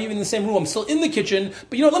anyway. I'm even in the same room. I'm still in the kitchen.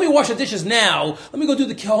 But let me wash the dishes now. Let me go do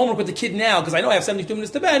the homework with the kid now because I know I have 72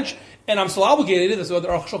 minutes to bench and I'm still obligated. That's what the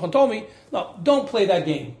Aruch HaShulchan told me. No, don't play that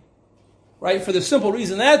game. Right? For the simple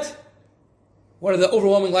reason that what the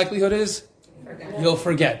overwhelming likelihood is? You'll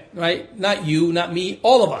forget. Right? Not you, not me,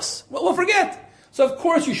 all of us. We'll forget. So of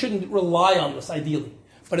course you shouldn't rely on this ideally.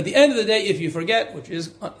 But at the end of the day, if you forget, which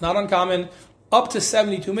is not uncommon, up to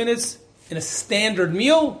 72 minutes in a standard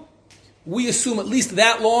meal, we assume at least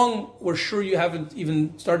that long. We're sure you haven't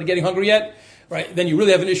even started getting hungry yet, right? Then you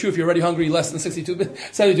really have an issue if you're already hungry less than 72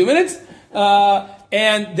 minutes.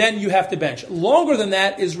 And then you have to bench. Longer than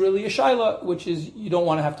that is really a shaila, which is you don't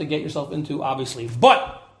want to have to get yourself into, obviously.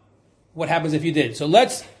 But what happens if you did? So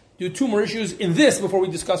let's do 2 more issues in this before we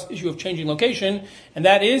discuss the issue of changing location, and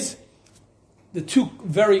that is the 2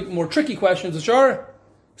 very more tricky questions, which are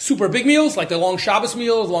super big meals, like the long Shabbos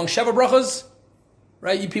meals, long Sheva Brachas,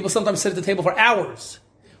 right? You people sometimes sit at the table for hours,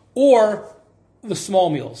 or the small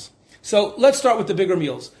meals. So let's start with the bigger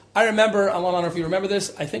meals. I remember, I don't know if you remember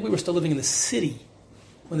this, I think we were still living in the city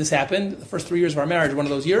when this happened, the first 3 years of our marriage, one of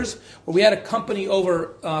those years, where we had a company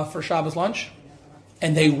over for Shabbos lunch,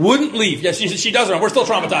 and they wouldn't leave. Yes, she does run. We're still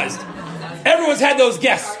traumatized. Everyone's had those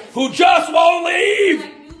guests who just won't leave.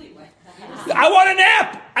 I want a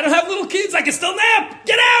nap. I don't have little kids. I can still nap.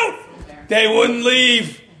 Get out. They wouldn't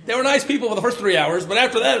leave. They were nice people for the first 3 hours, but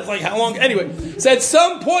after that, it's like, how long? Anyway, so at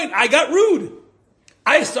some point, I got rude.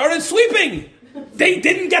 I started sweeping. They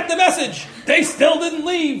didn't get the message. They still didn't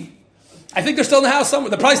leave. I think they're still in the house somewhere.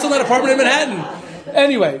 They're probably still in that apartment in Manhattan.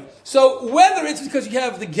 Anyway, so whether it's because you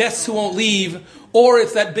have the guests who won't leave, or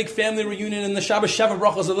it's that big family reunion in the Shabbos Sheva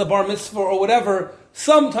Brachos or the Bar Mitzvah or whatever,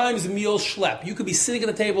 Sometimes meals schlep. You could be sitting at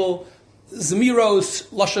the table, Zemiros,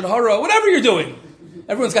 Lashon Hara, whatever you're doing.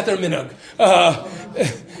 Everyone's got their minhag.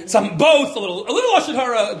 Some both, a little Lashon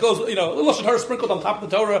Hara goes, a little Lashon Hara sprinkled on top of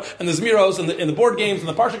the Torah and the Zemiros and the board games and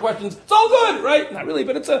the Parsha questions. It's all good, right? Not really,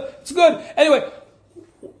 but it's good. Anyway,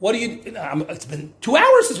 what do you? It's been 2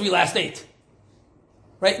 hours since we last ate,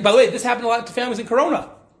 right? By the way, this happened a lot to families in Corona,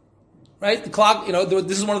 right? The clock,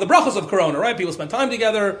 this is one of the brachos of Corona, right? People spend time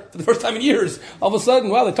together for the first time in years. All of a sudden,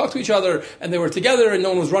 they talked to each other and they were together and no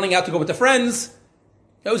one was running out to go with their friends.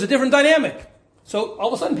 It was a different dynamic. So all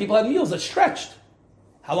of a sudden, people had meals that stretched.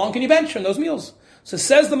 How long can you bench on those meals? So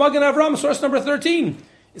says the Magen Avraham, source number 13.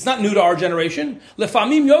 It's not new to our generation.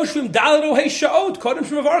 Lefamim yoshvim dalero hey shaot kodem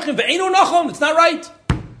shemavarchim ve'eino nachon. It's not right.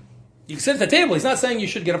 You can sit at the table. He's not saying you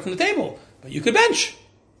should get up from the table, but you could bench.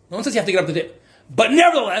 No one says you have to get up from the table. But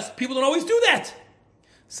nevertheless, people don't always do that.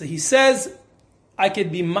 So he says, I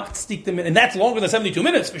could be matzdik them, and that's longer than 72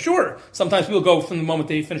 minutes for sure. Sometimes people go from the moment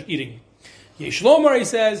they finish eating. Yesh Lomar, he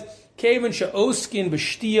says, Kevin she'oskin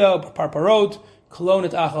b'shtia parparot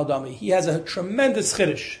kolonet achal dami. He has a tremendous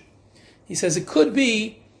chiddush. He says it could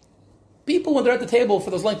be people when they're at the table for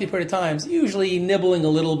those lengthy period of times, usually nibbling a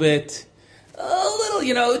little bit,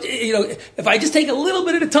 if I just take a little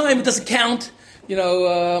bit at a time, it doesn't count.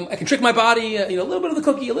 I can trick my body, a little bit of the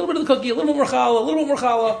cookie, a little bit of the cookie, a little bit more challah, a little bit more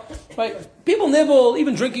challah. Right? People nibble,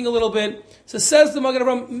 even drinking a little bit. So says the Magen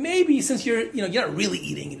Avraham, maybe since you're not really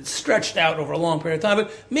eating, it's stretched out over a long period of time,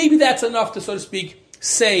 but maybe that's enough to, so to speak,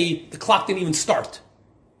 say the clock didn't even start.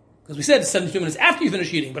 Because we said it's 72 minutes after you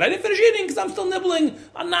finish eating, but I didn't finish eating because I'm still nibbling,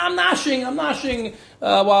 I'm noshing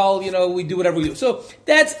while, we do whatever we do. So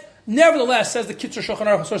that's, nevertheless, says the Kitzur Shulchan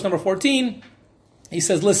Aruch, source number 14, he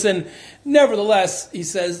says, listen, nevertheless, he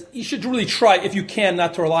says, you should really try, if you can,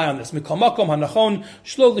 not to rely on this. You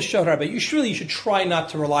should try not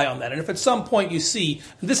to rely on that. And if at some point you see,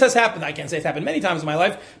 and this has happened, I can't say it's happened many times in my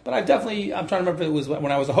life, but I'm trying to remember if it was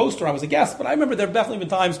when I was a host or I was a guest, but I remember there have definitely been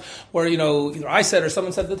times where, either I said or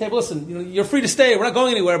someone said at the table, listen, you're free to stay, we're not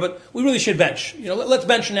going anywhere, but we really should bench. Let's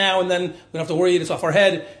bench now, and then we don't have to worry, it's off our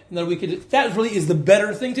head, and then that really is the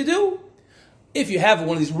better thing to do. If you have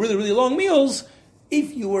one of these really, really long meals,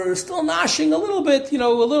 if you were still noshing a little bit,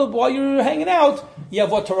 while you're hanging out, you have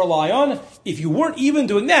what to rely on. If you weren't even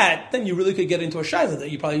doing that, then you really could get into a shaila that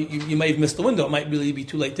you may have missed the window. It might really be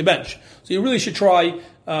too late to bench. So you really should try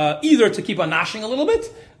either to keep on noshing a little bit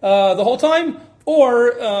the whole time,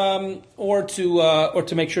 or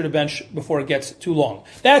to make sure to bench before it gets too long.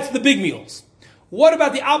 That's the big meals. What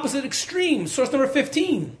about the opposite extreme? Source number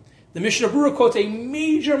 15. The Mishnah Berurah quotes a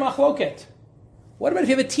major machloket. What about if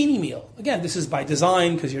you have a teeny meal? Again, this is by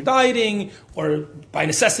design because you're dieting, or by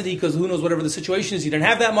necessity because who knows whatever the situation is, you didn't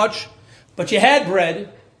have that much, but you had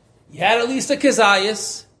bread, you had at least a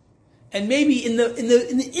kazayas, and maybe in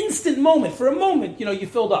the instant moment, for a moment, you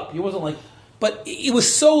filled up. It wasn't like, but it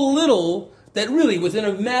was so little that really within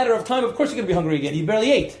a matter of time, of course you're going to be hungry again. You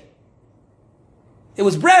barely ate. It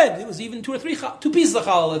was bread. It was even two pieces of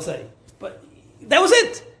challah, let's say, but that was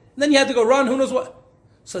it. And then you had to go run. Who knows what?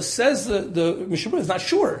 So says the Mishnah is not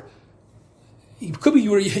sure. It could be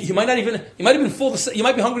you might have been full. You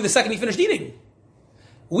might be hungry the second you finished eating.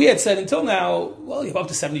 We had said until now, well, you have up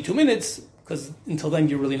to 72 minutes because until then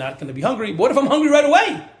you're really not going to be hungry. But what if I'm hungry right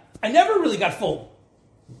away? I never really got full.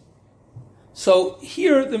 So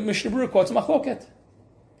here the Mishnah Berurah quotes a machloket.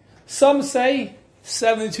 Some say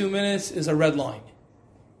 72 minutes is a red line.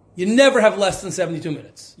 You never have less than 72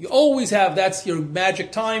 minutes. You always have, that's your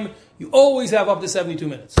magic time. You always have up to 72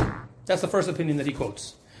 minutes. That's the first opinion that he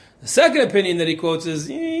quotes. The second opinion that he quotes is,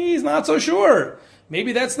 he's not so sure.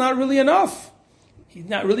 Maybe that's not really enough. He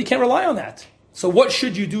really can't rely on that. So what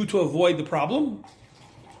should you do to avoid the problem?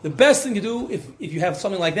 The best thing to do, if you have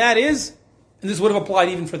something like that is, and this would have applied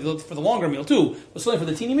even for the longer meal too, but certainly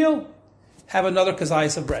for the teeny meal, have another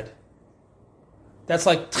kazayas of bread. That's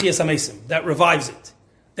like tchias hamesim. That revives it.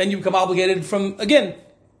 Then you become obligated from, again.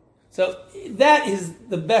 So that is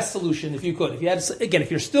the best solution if you could. If you had, again, if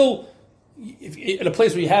you're still in a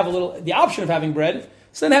place where you have the option of having bread,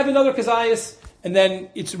 so then have another kazayas, and then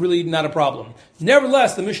it's really not a problem.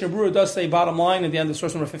 Nevertheless, the Mishnah Berurah does say, bottom line, at the end of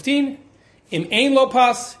source number 15, Im ein lo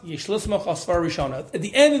pas, yesh lismach asfar rishona. At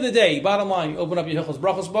the end of the day, bottom line, you open up your Hilchos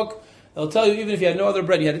Brachos book, it'll tell you even if you had no other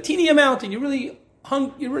bread, you had a teeny amount, and you're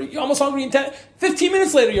almost hungry in 15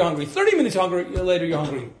 minutes later you're hungry, 30 minutes later you're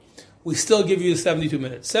hungry. We still give you the 72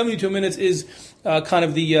 minutes. 72 minutes is kind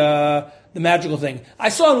of the magical thing. I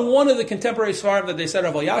saw in one of the contemporary svarim that they said,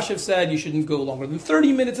 Rav Elyashiv said you shouldn't go longer than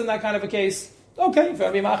 30 minutes in that kind of a case. Okay, if you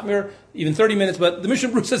want to be machmir, even 30 minutes, but the Mishnah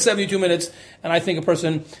Berurah said 72 minutes, and I think a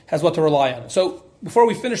person has what to rely on. So before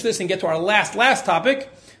we finish this and get to our last topic,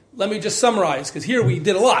 let me just summarize, because here we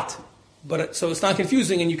did a lot, but so it's not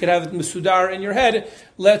confusing and you could have it masudar in your head.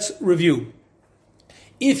 Let's review.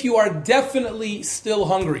 If you are definitely still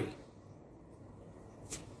hungry,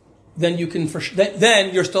 then you can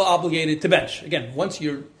then you're still obligated to bench. Again, once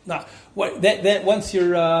you're not, once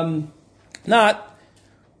you're not,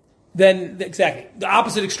 then exactly the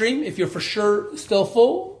opposite extreme. If you're for sure still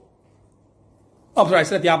full, oh, sorry, I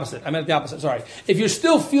said the opposite. I meant the opposite. Sorry. If you're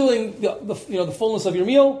still feeling the fullness of your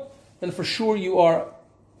meal, then for sure you are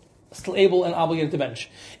still able and obligated to bench.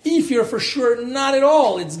 If you're for sure not at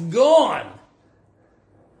all, it's gone.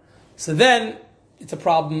 So then it's a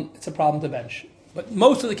problem. It's a problem to bench. But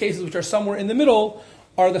most of the cases which are somewhere in the middle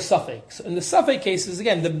are the suffix. In the suffix cases,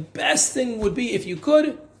 again, the best thing would be if you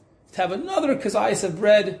could to have another kazayas of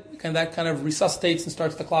bread, and that kind of resuscitates and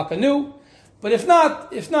starts the clock anew. But if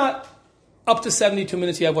not, up to 72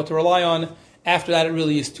 minutes you have what to rely on. After that, it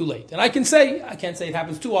really is too late. And I can't say it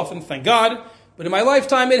happens too often, thank God. But in my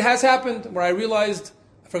lifetime, it has happened where I realized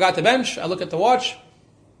I forgot to bench. I look at the watch,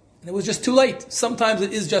 and it was just too late. Sometimes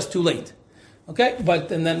it is just too late. Okay,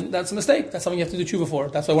 and then that's a mistake. That's something you have to do tshuva for.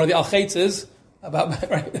 That's why one of the al-chaitz is about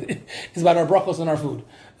our brachos and our food.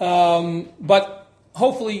 But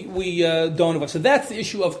hopefully we don't have it. So that's the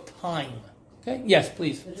issue of time. Okay, yes,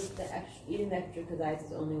 please. So just eating the extra kazayas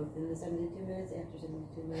is only within the 72 minutes, after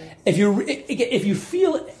 72 minutes? If you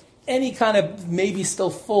feel any kind of maybe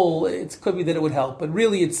still full, it could be that it would help. But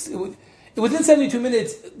really, within 72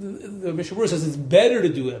 minutes, the Mishnah Berurah says it's better to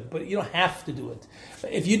do it, but you don't have to do it.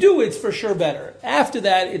 If you do, it's for sure better. After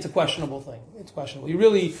that, it's a questionable thing. It's questionable. You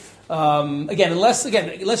really, unless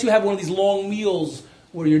you have one of these long meals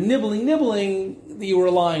where you're nibbling that you're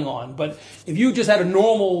relying on. But if you just had a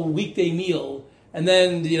normal weekday meal, and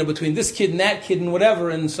then between this kid and that kid and whatever,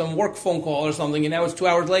 and some work phone call or something, and now it's 2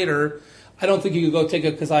 hours later, I don't think you could go take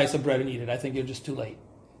a kazayas of bread and eat it. I think you're just too late.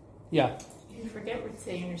 Yeah. You forget what to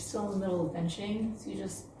say, and you're still in the middle of benching, so you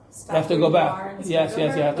just stop. You have to go back. Yes, you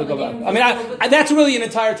have to go back. I that's really an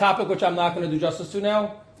entire topic which I'm not going to do justice to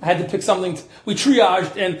now. I had to pick something. We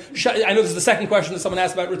triaged, and I know this is the second question that someone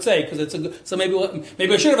asked about Ritzei, because so maybe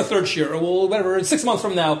I should have a third shir, or whatever. In 6 months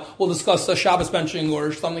from now, we'll discuss Shabbos benching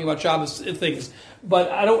or something about Shabbos things. But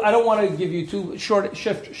I don't want to give you too short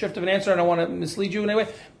shift of an answer. I don't want to mislead you in any way.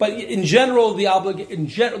 But in general, the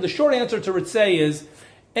short answer to Ritzei is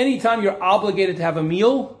anytime you're obligated to have a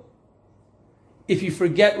meal, if you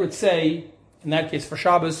forget Ritzei, in that case for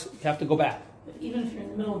Shabbos, you have to go back. But even if you're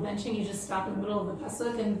in the middle of benching, you just stop in the middle of the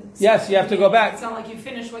pasuk and... Yes, you have to go back. It's not like you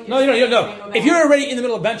finish what you're saying. No. If you're already in the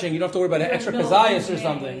middle of benching, you don't have to worry about an extra kazayas or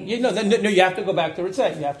something. You have to go back to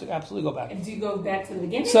Ritzei. You have to absolutely go back. And do you go back to the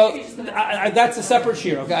beginning? So that's a separate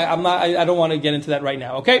shir. Okay, I don't want to get into that right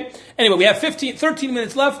now. Okay. Anyway, we have 13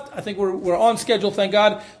 minutes left. I think we're on schedule. Thank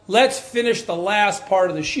God. Let's finish the last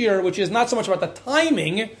part of the shir, which is not so much about the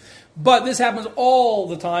timing. But this happens all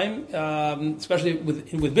the time, especially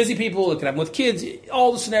with busy people. It can happen with kids.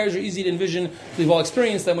 All the scenarios are easy to envision. We've all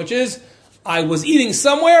experienced them, which is, I was eating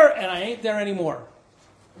somewhere and I ain't there anymore.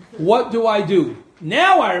 What do I do?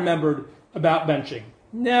 Now I remembered about benching.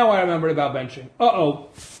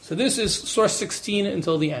 So this is source 16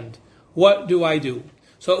 until the end. What do I do?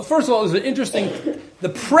 So first of all, there's an interesting, the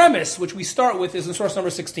premise which we start with is in source number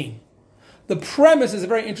 16. The premise is a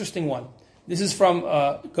very interesting one. This is from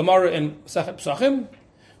Gemara in Masechet Pesachim,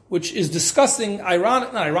 which is discussing,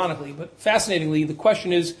 not ironically, but fascinatingly, the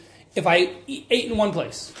question is, if I ate in one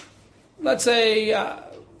place, let's say,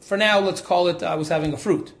 for now, let's call it, I was having a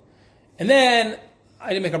fruit, and then I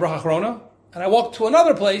didn't make a bracha achrona, and I walked to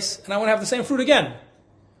another place, and I want to have the same fruit again.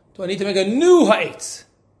 Do I need to make a new ha'etz?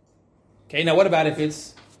 Okay, now what about if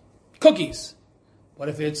it's cookies? What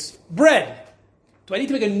if it's bread? Do I need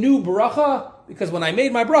to make a new bracha? Because when I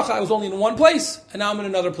made my bracha, I was only in one place, and now I'm in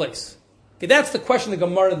another place. Okay, that's the question the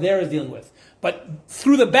Gemara there is dealing with. But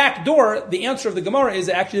through the back door, the answer of the Gemara is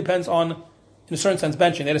it actually depends on, in a certain sense,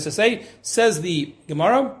 benching. That is to say, says the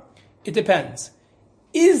Gemara, it depends.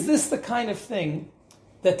 Is this the kind of thing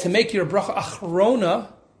that to make your bracha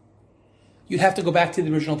achrona, you'd have to go back to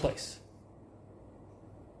the original place?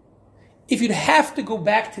 If you'd have to go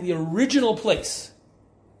back to the original place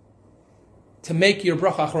to make your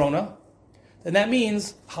bracha achrona, then that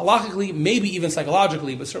means, halachically, maybe even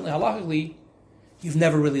psychologically, but certainly halachically, you've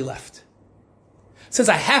never really left. Since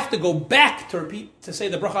I have to go back to repeat, to say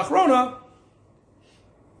the bracha achrona,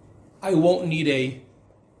 I won't need a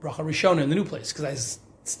bracha rishona in the new place, because I'm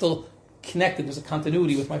still connected, there's a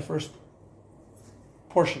continuity with my first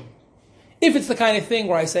portion. If it's the kind of thing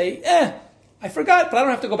where I say, I forgot, but I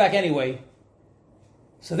don't have to go back anyway,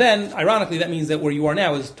 So then, ironically, that means that where you are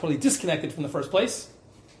now is totally disconnected from the first place,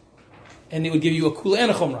 and it would give you a kula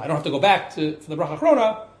and a chumrah. I don't have to go back for the bracha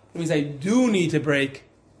achrona. It means I do need to break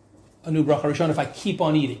a new bracha rishona if I keep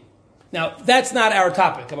on eating. Now, that's not our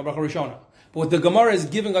topic about bracha rishona. But what the Gemara is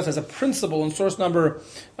giving us as a principle in source number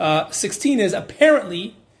 16 is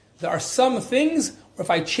apparently there are some things where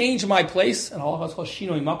if I change my place, and Allah is called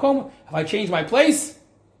shinoi makom, if I change my place,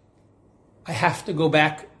 I have to go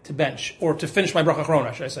back to bench, or to finish my bracha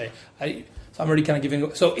achrona, should I say. So I'm already kind of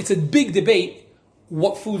giving... So it's a big debate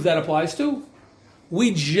what foods that applies to.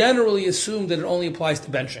 We generally assume that it only applies to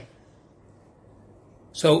benching.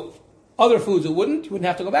 So other foods it wouldn't. You wouldn't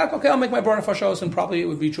have to go back. Okay, I'll make my bar nefashos, and probably it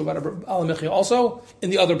would be true about al michya also in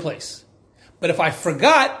the other place. But if I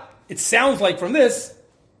forgot, it sounds like from this,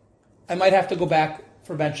 I might have to go back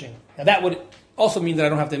for benching. Now that would also mean that I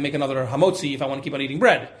don't have to make another hamotzi if I want to keep on eating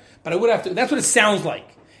bread. But I would have to... That's what it sounds like.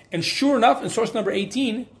 And sure enough, in source number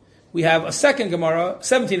 18, we have a second Gemara,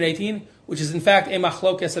 17 and 18, which is in fact a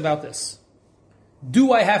machlokes about this.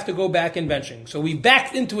 Do I have to go back in benching? So we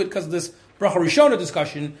backed into it because of this bracha rishona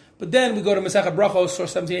discussion, but then we go to Masechet Brachos,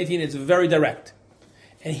 source 17 and 18, it's very direct.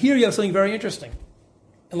 And here you have something very interesting.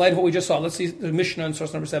 In light of what we just saw, let's see the Mishnah in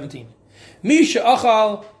source number 17. Mi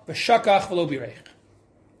she'achal v'shakach v'lo birech.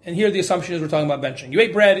 And here the assumption is we're talking about benching. You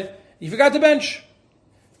ate bread, you forgot to bench.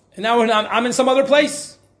 And now I'm in some other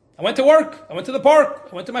place. I went to work, I went to the park,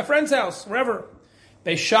 I went to my friend's house, wherever.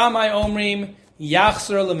 Beis Shammai omrim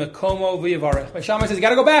yachzer lemekomo v'yivarech. Beis Shammai says you got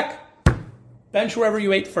to go back, bench wherever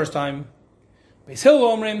you ate the first time. Beis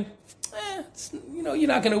Hillel omrim, you're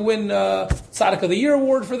not going to win Tzaddik of the Year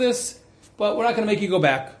award for this, but we're not going to make you go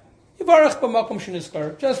back. Yivarech b'makom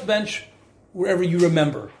sheniskar, just bench wherever you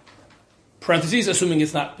remember. Parentheses, assuming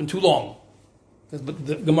it's not been too long. But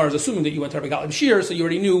the Gemara is assuming that you went to Rabbi Galib Shir, so you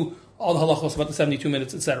already knew all the halachos about the 72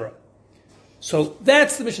 minutes, etc. So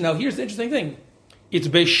that's the mission. Now, here's the interesting thing. It's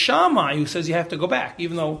Beis Shammai who says you have to go back,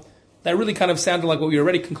 even though that really kind of sounded like what we were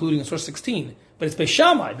already concluding in source 16. But it's Beis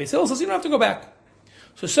Shammai. Beis Hillel says you don't have to go back.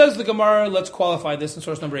 So says the Gemara, let's qualify this in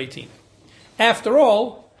source number 18. After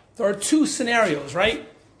all, there are two scenarios, right?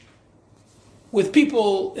 With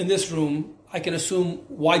people in this room, I can assume,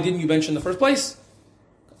 why didn't you bench in the first place?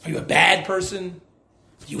 Are you a bad person?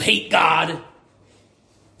 You hate God?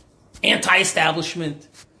 Anti-establishment?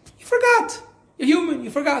 You forgot. You're human, you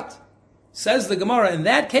forgot. Says the Gemara, in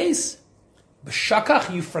that case,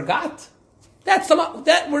 b'shakach, you forgot?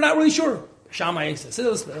 That we're not really sure. Shammai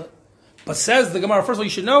says, but says the Gemara, first of all, you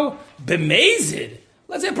should know, b'mezid.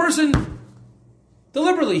 Let's say a person,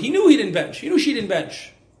 deliberately, he knew he didn't bench. He knew she didn't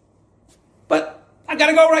bench. But I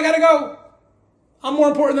gotta go where I gotta go. I'm more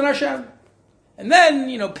important than Hashem. And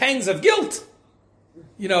then, pangs of guilt.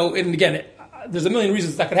 And again, there's a million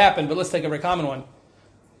reasons that could happen, but let's take a very common one.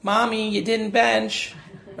 Mommy, you didn't bench.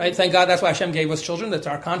 Right? Thank God that's why Hashem gave us children. That's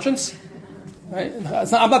our conscience. Right?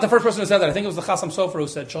 I'm not the first person who said that. I think it was the Chasam Sofer who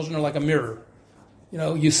said children are like a mirror.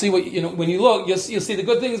 You see what, when you look, you'll see the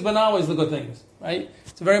good things, but not always the good things. Right?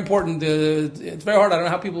 It's very important. It's very hard. I don't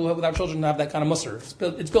know how people without children have that kind of musr.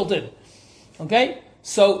 It's built in. Okay?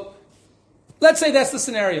 So, let's say that's the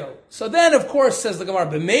scenario. So then, of course, says the Gemara,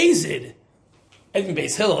 b'mezid, even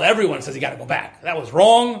Beis Hillel, everyone says you got to go back. That was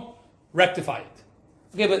wrong. Rectify it.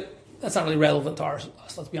 Okay, but that's not really relevant to us,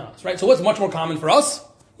 let's be honest, right? So what's much more common for us?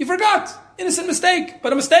 You forgot. Innocent mistake,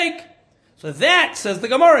 but a mistake. So that, says the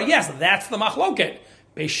Gemara, yes, that's the machloket.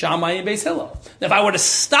 Beis Shammai and Beis Hillel. Now, if I were to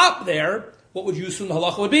stop there, what would you assume the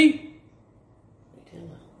halacha would be?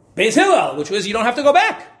 Beis Hillel, which was you don't have to go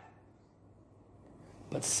back.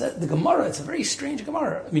 But the Gemara, it's a very strange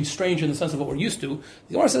Gemara. I mean, strange in the sense of what we're used to.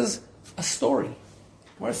 The Gemara says a story.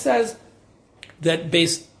 The Gemara says that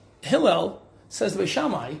Beis Hillel says to Beis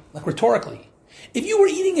Shammai, like rhetorically, if you were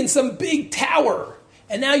eating in some big tower,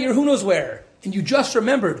 and now you're who knows where, and you just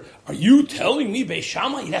remembered, are you telling me, Beis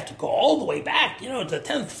Shammai, you'd have to go all the way back, to the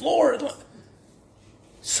 10th floor?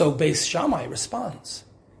 So Beis Shammai responds.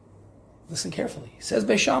 Listen carefully. He says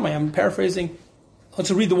Beis Shammai, I'm paraphrasing,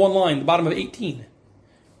 let's read the one line, the bottom of 18.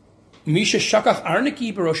 Misha shakach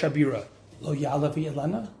arniki barosh habira lo yala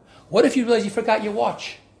v'yelana. What if you realize you forgot your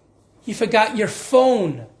watch? You forgot your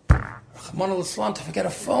phone. Rahman al-Islam, to forget a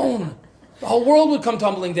phone. The whole world would come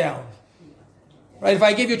tumbling down. Right? If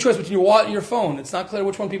I gave you a choice between your wallet and your phone, it's not clear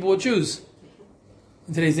which one people would choose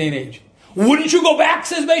in today's day and age. Wouldn't you go back,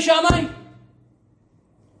 says Beis Shammai?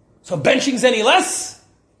 So benching's any less?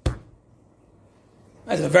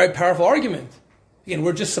 That's a very powerful argument. Again,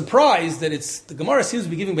 we're just surprised that the Gemara seems to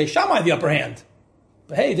be giving Beis Shammai the upper hand.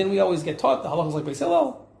 But hey, didn't we always get taught the halachas like Beis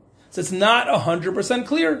Hillel? So it's not 100%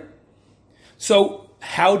 clear. So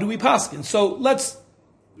how do we paskin? So let's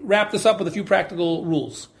wrap this up with a few practical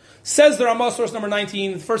rules. Says the Ramah, source number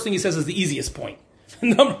 19, the first thing he says is the easiest point.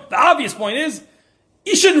 The obvious point is,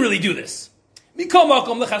 you shouldn't really do this. Everyone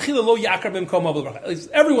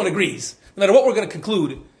agrees, no matter what we're going to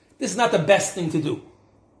conclude, this is not the best thing to do.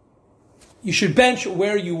 You should bench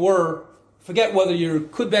where you were. Forget whether you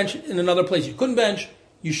could bench in another place. You couldn't bench.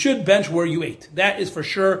 You should bench where you ate. That is for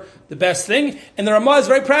sure the best thing. And the Ramah is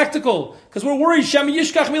very practical because we're worried.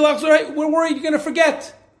 We're worried you're going to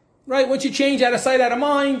forget. Right? Once you change out of sight, out of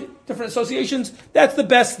mind, different associations, that's the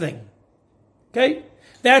best thing. Okay?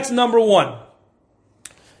 That's number one.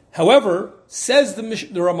 However, says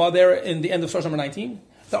the Ramah there in the end of source number 19,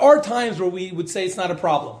 there are times where we would say it's not a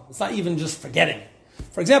problem. It's not even just forgetting.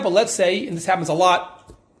 For example, let's say, and this happens a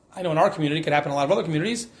lot, I know in our community, it could happen in a lot of other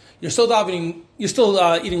communities, you're still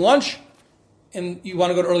eating lunch, and you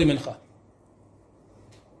want to go to early mincha.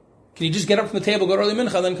 Can you just get up from the table, go to early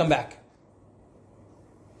mincha, and then come back?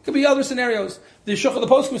 Could be other scenarios. The Shulchan, the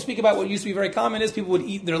Poskim speak about what used to be very common is people would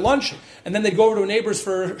eat their lunch, and then they'd go over to a neighbor's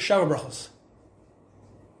for Shava Brachos.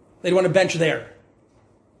 They'd want to bench there.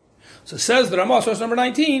 So it says the Ramah, source number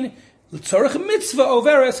 19, L'tzorech mitzvah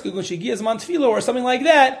overes, kugun shegiyah zman tefillah, or something like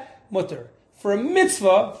that, mutter. For a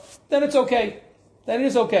mitzvah, then it's okay. Then it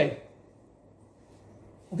is okay.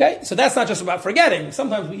 Okay? So that's not just about forgetting.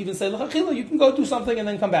 Sometimes we even say, l'chachila, you can go do something and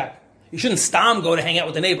then come back. You shouldn't go to hang out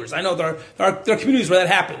with the neighbors. I know there are communities where that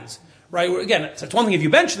happens. Right? Where, again, it's one thing if you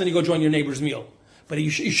bench, then you go join your neighbor's meal. But you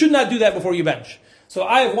should not do that before you bench. So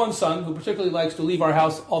I have one son who particularly likes to leave our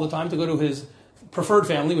house all the time to go to his preferred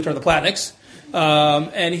family, which are the Platniks.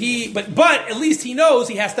 But at least he knows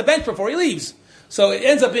he has to bench before he leaves. So it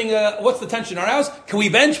ends up being what's the tension in our house? Can we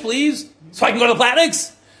bench, please, so I can go to the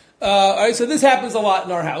Platniks? All right, so this happens a lot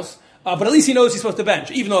in our house. But at least he knows he's supposed to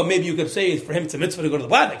bench, even though maybe you could say for him it's a mitzvah to go to the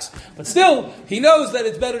Platniks. But still, he knows that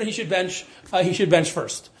it's better that he should bench. He should bench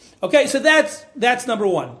first. Okay, so that's number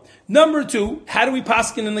one. Number two, how do we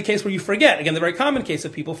paskin in the case where you forget? Again, the very common case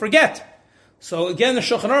of people forget. So again, the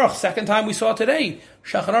Shulchan Aruch, second time we saw today,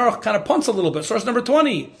 Shulchan Aruch kind of punts a little bit. Source number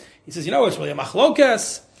 20. He says, it's really a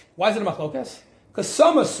machlokas. Why is it a machlokas? Because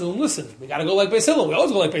some assume, listen, we got to go like Beis Hillel. We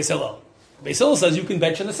always go like Beis Hillel. Beis Hillel says you can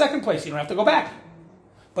bench in the second place. You don't have to go back.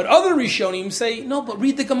 But other Rishonim say, no, but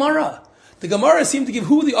read the Gemara. The Gemara seemed to give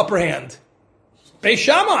who the upper hand? Beis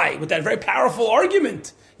Shammai, with that very powerful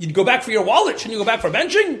argument. You'd go back for your wallet. Shouldn't you go back for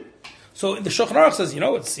benching? So the Shulchan Aruch says,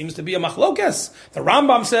 it seems to be a machlokas. The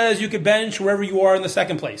Rambam says you could bench wherever you are in the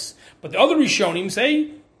second place. But the other Rishonim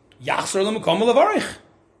say, Yachzor l'makom levarich.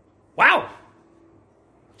 Wow.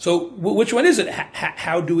 So which one is it?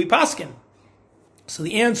 How do we paskin? So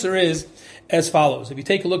the answer is as follows. If you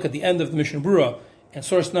take a look at the end of the Mishnah Berurah and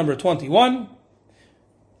source number 21,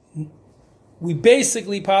 we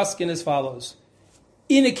basically paskin as follows.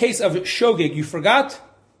 In a case of shogeg, you forgot,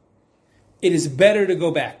 it is better to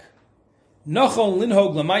go back. If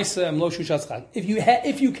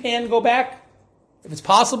you can go back, if it's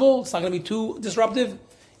possible, it's not going to be too disruptive,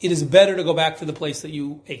 it is better to go back to the place that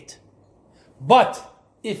you ate. But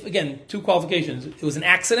if, again, two qualifications, it was an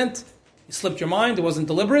accident, you slipped your mind, it wasn't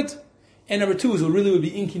deliberate, and number two is it really would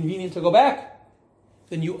be inconvenient to go back,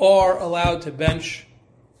 then you are allowed to bench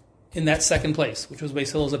in that second place, which was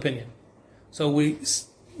Beis Hillel's opinion. So we're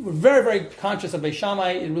very, very conscious of Beis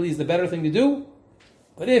Shammai. It really is the better thing to do.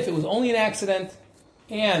 But if it was only an accident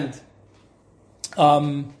and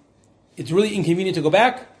it's really inconvenient to go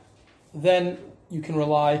back, then you can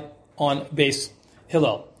rely on Beis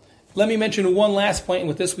Hillel. Let me mention one last point, and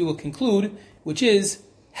with this we will conclude, which is,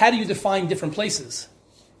 how do you define different places?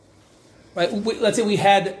 Right? Let's say we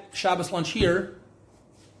had Shabbos lunch here,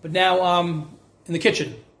 but now I'm in the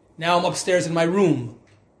kitchen. Now I'm upstairs in my room.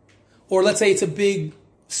 Or let's say it's a big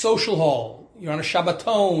social hall. You're on a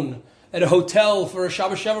Shabbaton at a hotel for a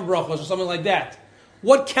Shabbos Sheva Brachos or something like that.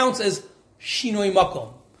 What counts as Shinoi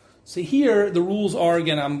Makom? So here, the rules are,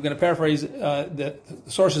 again, I'm going to paraphrase the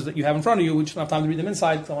sources that you have in front of you. We just don't have time to read them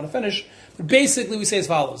inside because I want to finish. But basically, we say as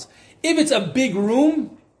follows. If it's a big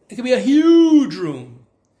room, it could be a huge room,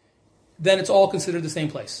 then it's all considered the same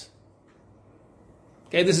place.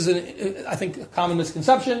 Okay, this is, I think, a common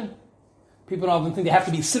misconception. People often think they have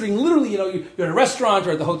to be sitting literally, you're at a restaurant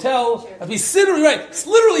or at the hotel. Have to be sitting, right? It's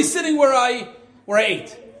literally sitting where I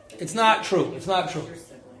ate. It's not true. It's not true.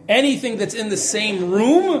 Anything that's in the same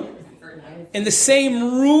room,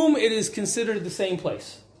 it is considered the same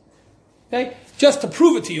place. Okay? Just to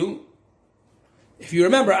prove it to you, if you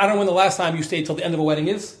remember, I don't know when the last time you stayed till the end of a wedding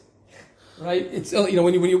is. Right? It's, when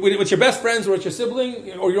it's your best friends or it's your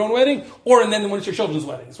sibling or your own wedding, and then when it's your children's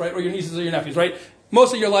weddings, right? Or your nieces or your nephews, right?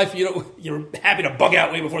 Most of your life, you're happy to bug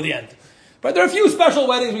out way before the end. But there are a few special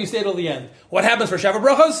weddings where you stay till the end. What happens for Sheva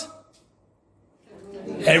Brachos?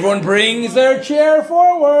 Everyone brings their chair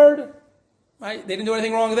forward. Right? They didn't do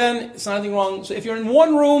anything wrong then. It's not anything wrong. So if you're in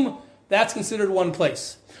one room, that's considered one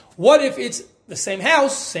place. What if it's the same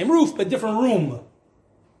house, same roof, but different room?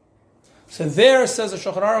 So there, says the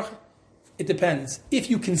Shulchan Aruch, it depends. If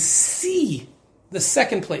you can see the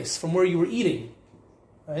second place from where you were eating,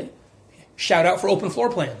 right? Shout out for open floor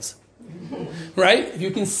plans. Right? If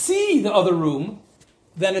you can see the other room,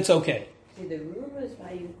 then it's okay. See, the room is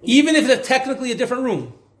why you eat. Even if it's technically a different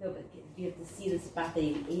room. No, but do you have to see the spot that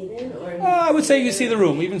you ate in? Or I would say you see the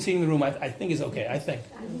room. Even seeing the room, I think is okay. I think.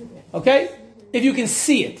 Okay? If you can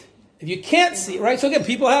see it. If you can't see it, right? So again,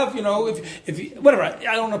 people have, if you, whatever,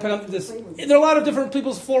 I don't want to pick up this. There are a lot of different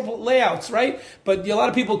people's floor layouts, right? But a lot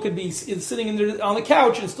of people could be sitting on the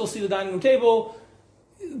couch and still see the dining room table.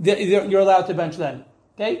 You're allowed to bench then.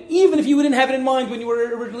 Okay? Even if you didn't have it in mind when you were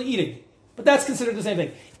originally eating. But that's considered the same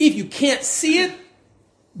thing. If you can't see it,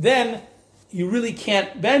 then you really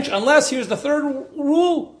can't bench, unless, here's the third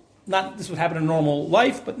rule, not this would happen in normal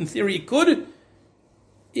life, but in theory it could.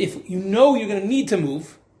 If you know you're going to need to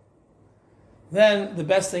move, then the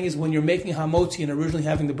best thing is when you're making hamotzi and originally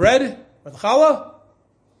having the bread, or the challah,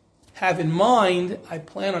 have in mind, I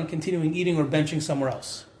plan on continuing eating or benching somewhere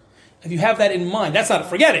else. If you have that in mind, that's not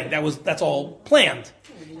forgetting, that's all planned.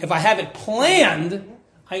 If I have it planned,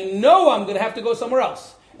 I know I'm going to have to go somewhere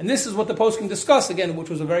else. And this is what the poskim discuss, again, which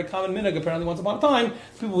was a very common minhag apparently once upon a time.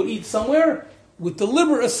 People would eat somewhere with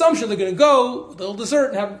deliberate assumption they're going to go with a little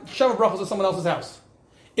dessert and have Sheva Brachos at someone else's house.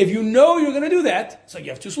 If you know you're going to do that, so you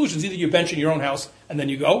have two solutions. Either you bench in your own house and then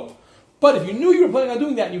you go. But if you knew you were planning on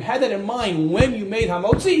doing that and you had that in mind when you made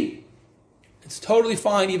hamotzi, it's totally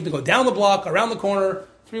fine even to go down the block, around the corner,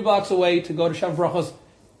 3 blocks away to go to Sheva Brachos,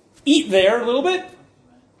 eat there a little bit,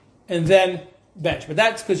 and then bench. But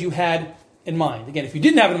that's because you had in mind. Again, if you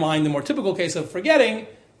didn't have in mind, the more typical case of forgetting,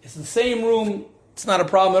 it's the same room, it's not a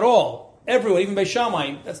problem at all. Everyone, even Beis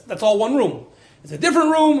Shammai, that's all one room. It's a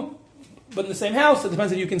different room, but in the same house, it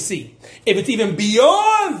depends if you can see. If it's even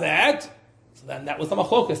beyond that, so then that was the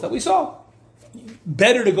machlokas that we saw.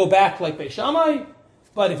 Better to go back like Beis Shammai,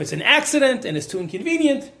 but if it's an accident and it's too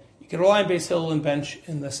inconvenient, you can rely on Beis Hillel and bench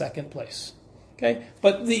in the second place. Okay?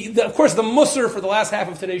 But of course, the musar for the last half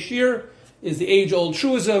of today's shir is the age-old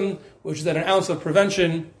truism, which is that an ounce of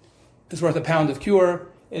prevention is worth a pound of cure.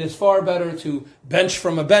 It is far better to bench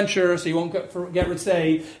from a bencher, so you won't get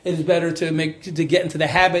ritzei. It is better to get into the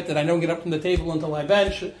habit that I don't get up from the table until I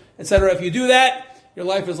bench, etc. If you do that, your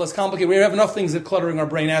life is less complicated. We have enough things that cluttering our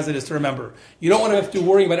brain as it is to remember. You don't want to have to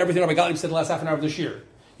worry about everything Rabbi Gottlieb said the last half an hour of this year.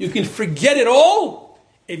 You can forget it all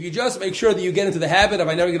if you just make sure that you get into the habit of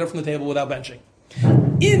I never get up from the table without benching.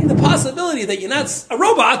 In the possibility that you're not a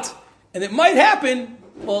robot, and it might happen,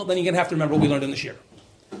 well, then you're going to have to remember what we learned in this year.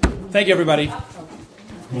 Thank you, everybody.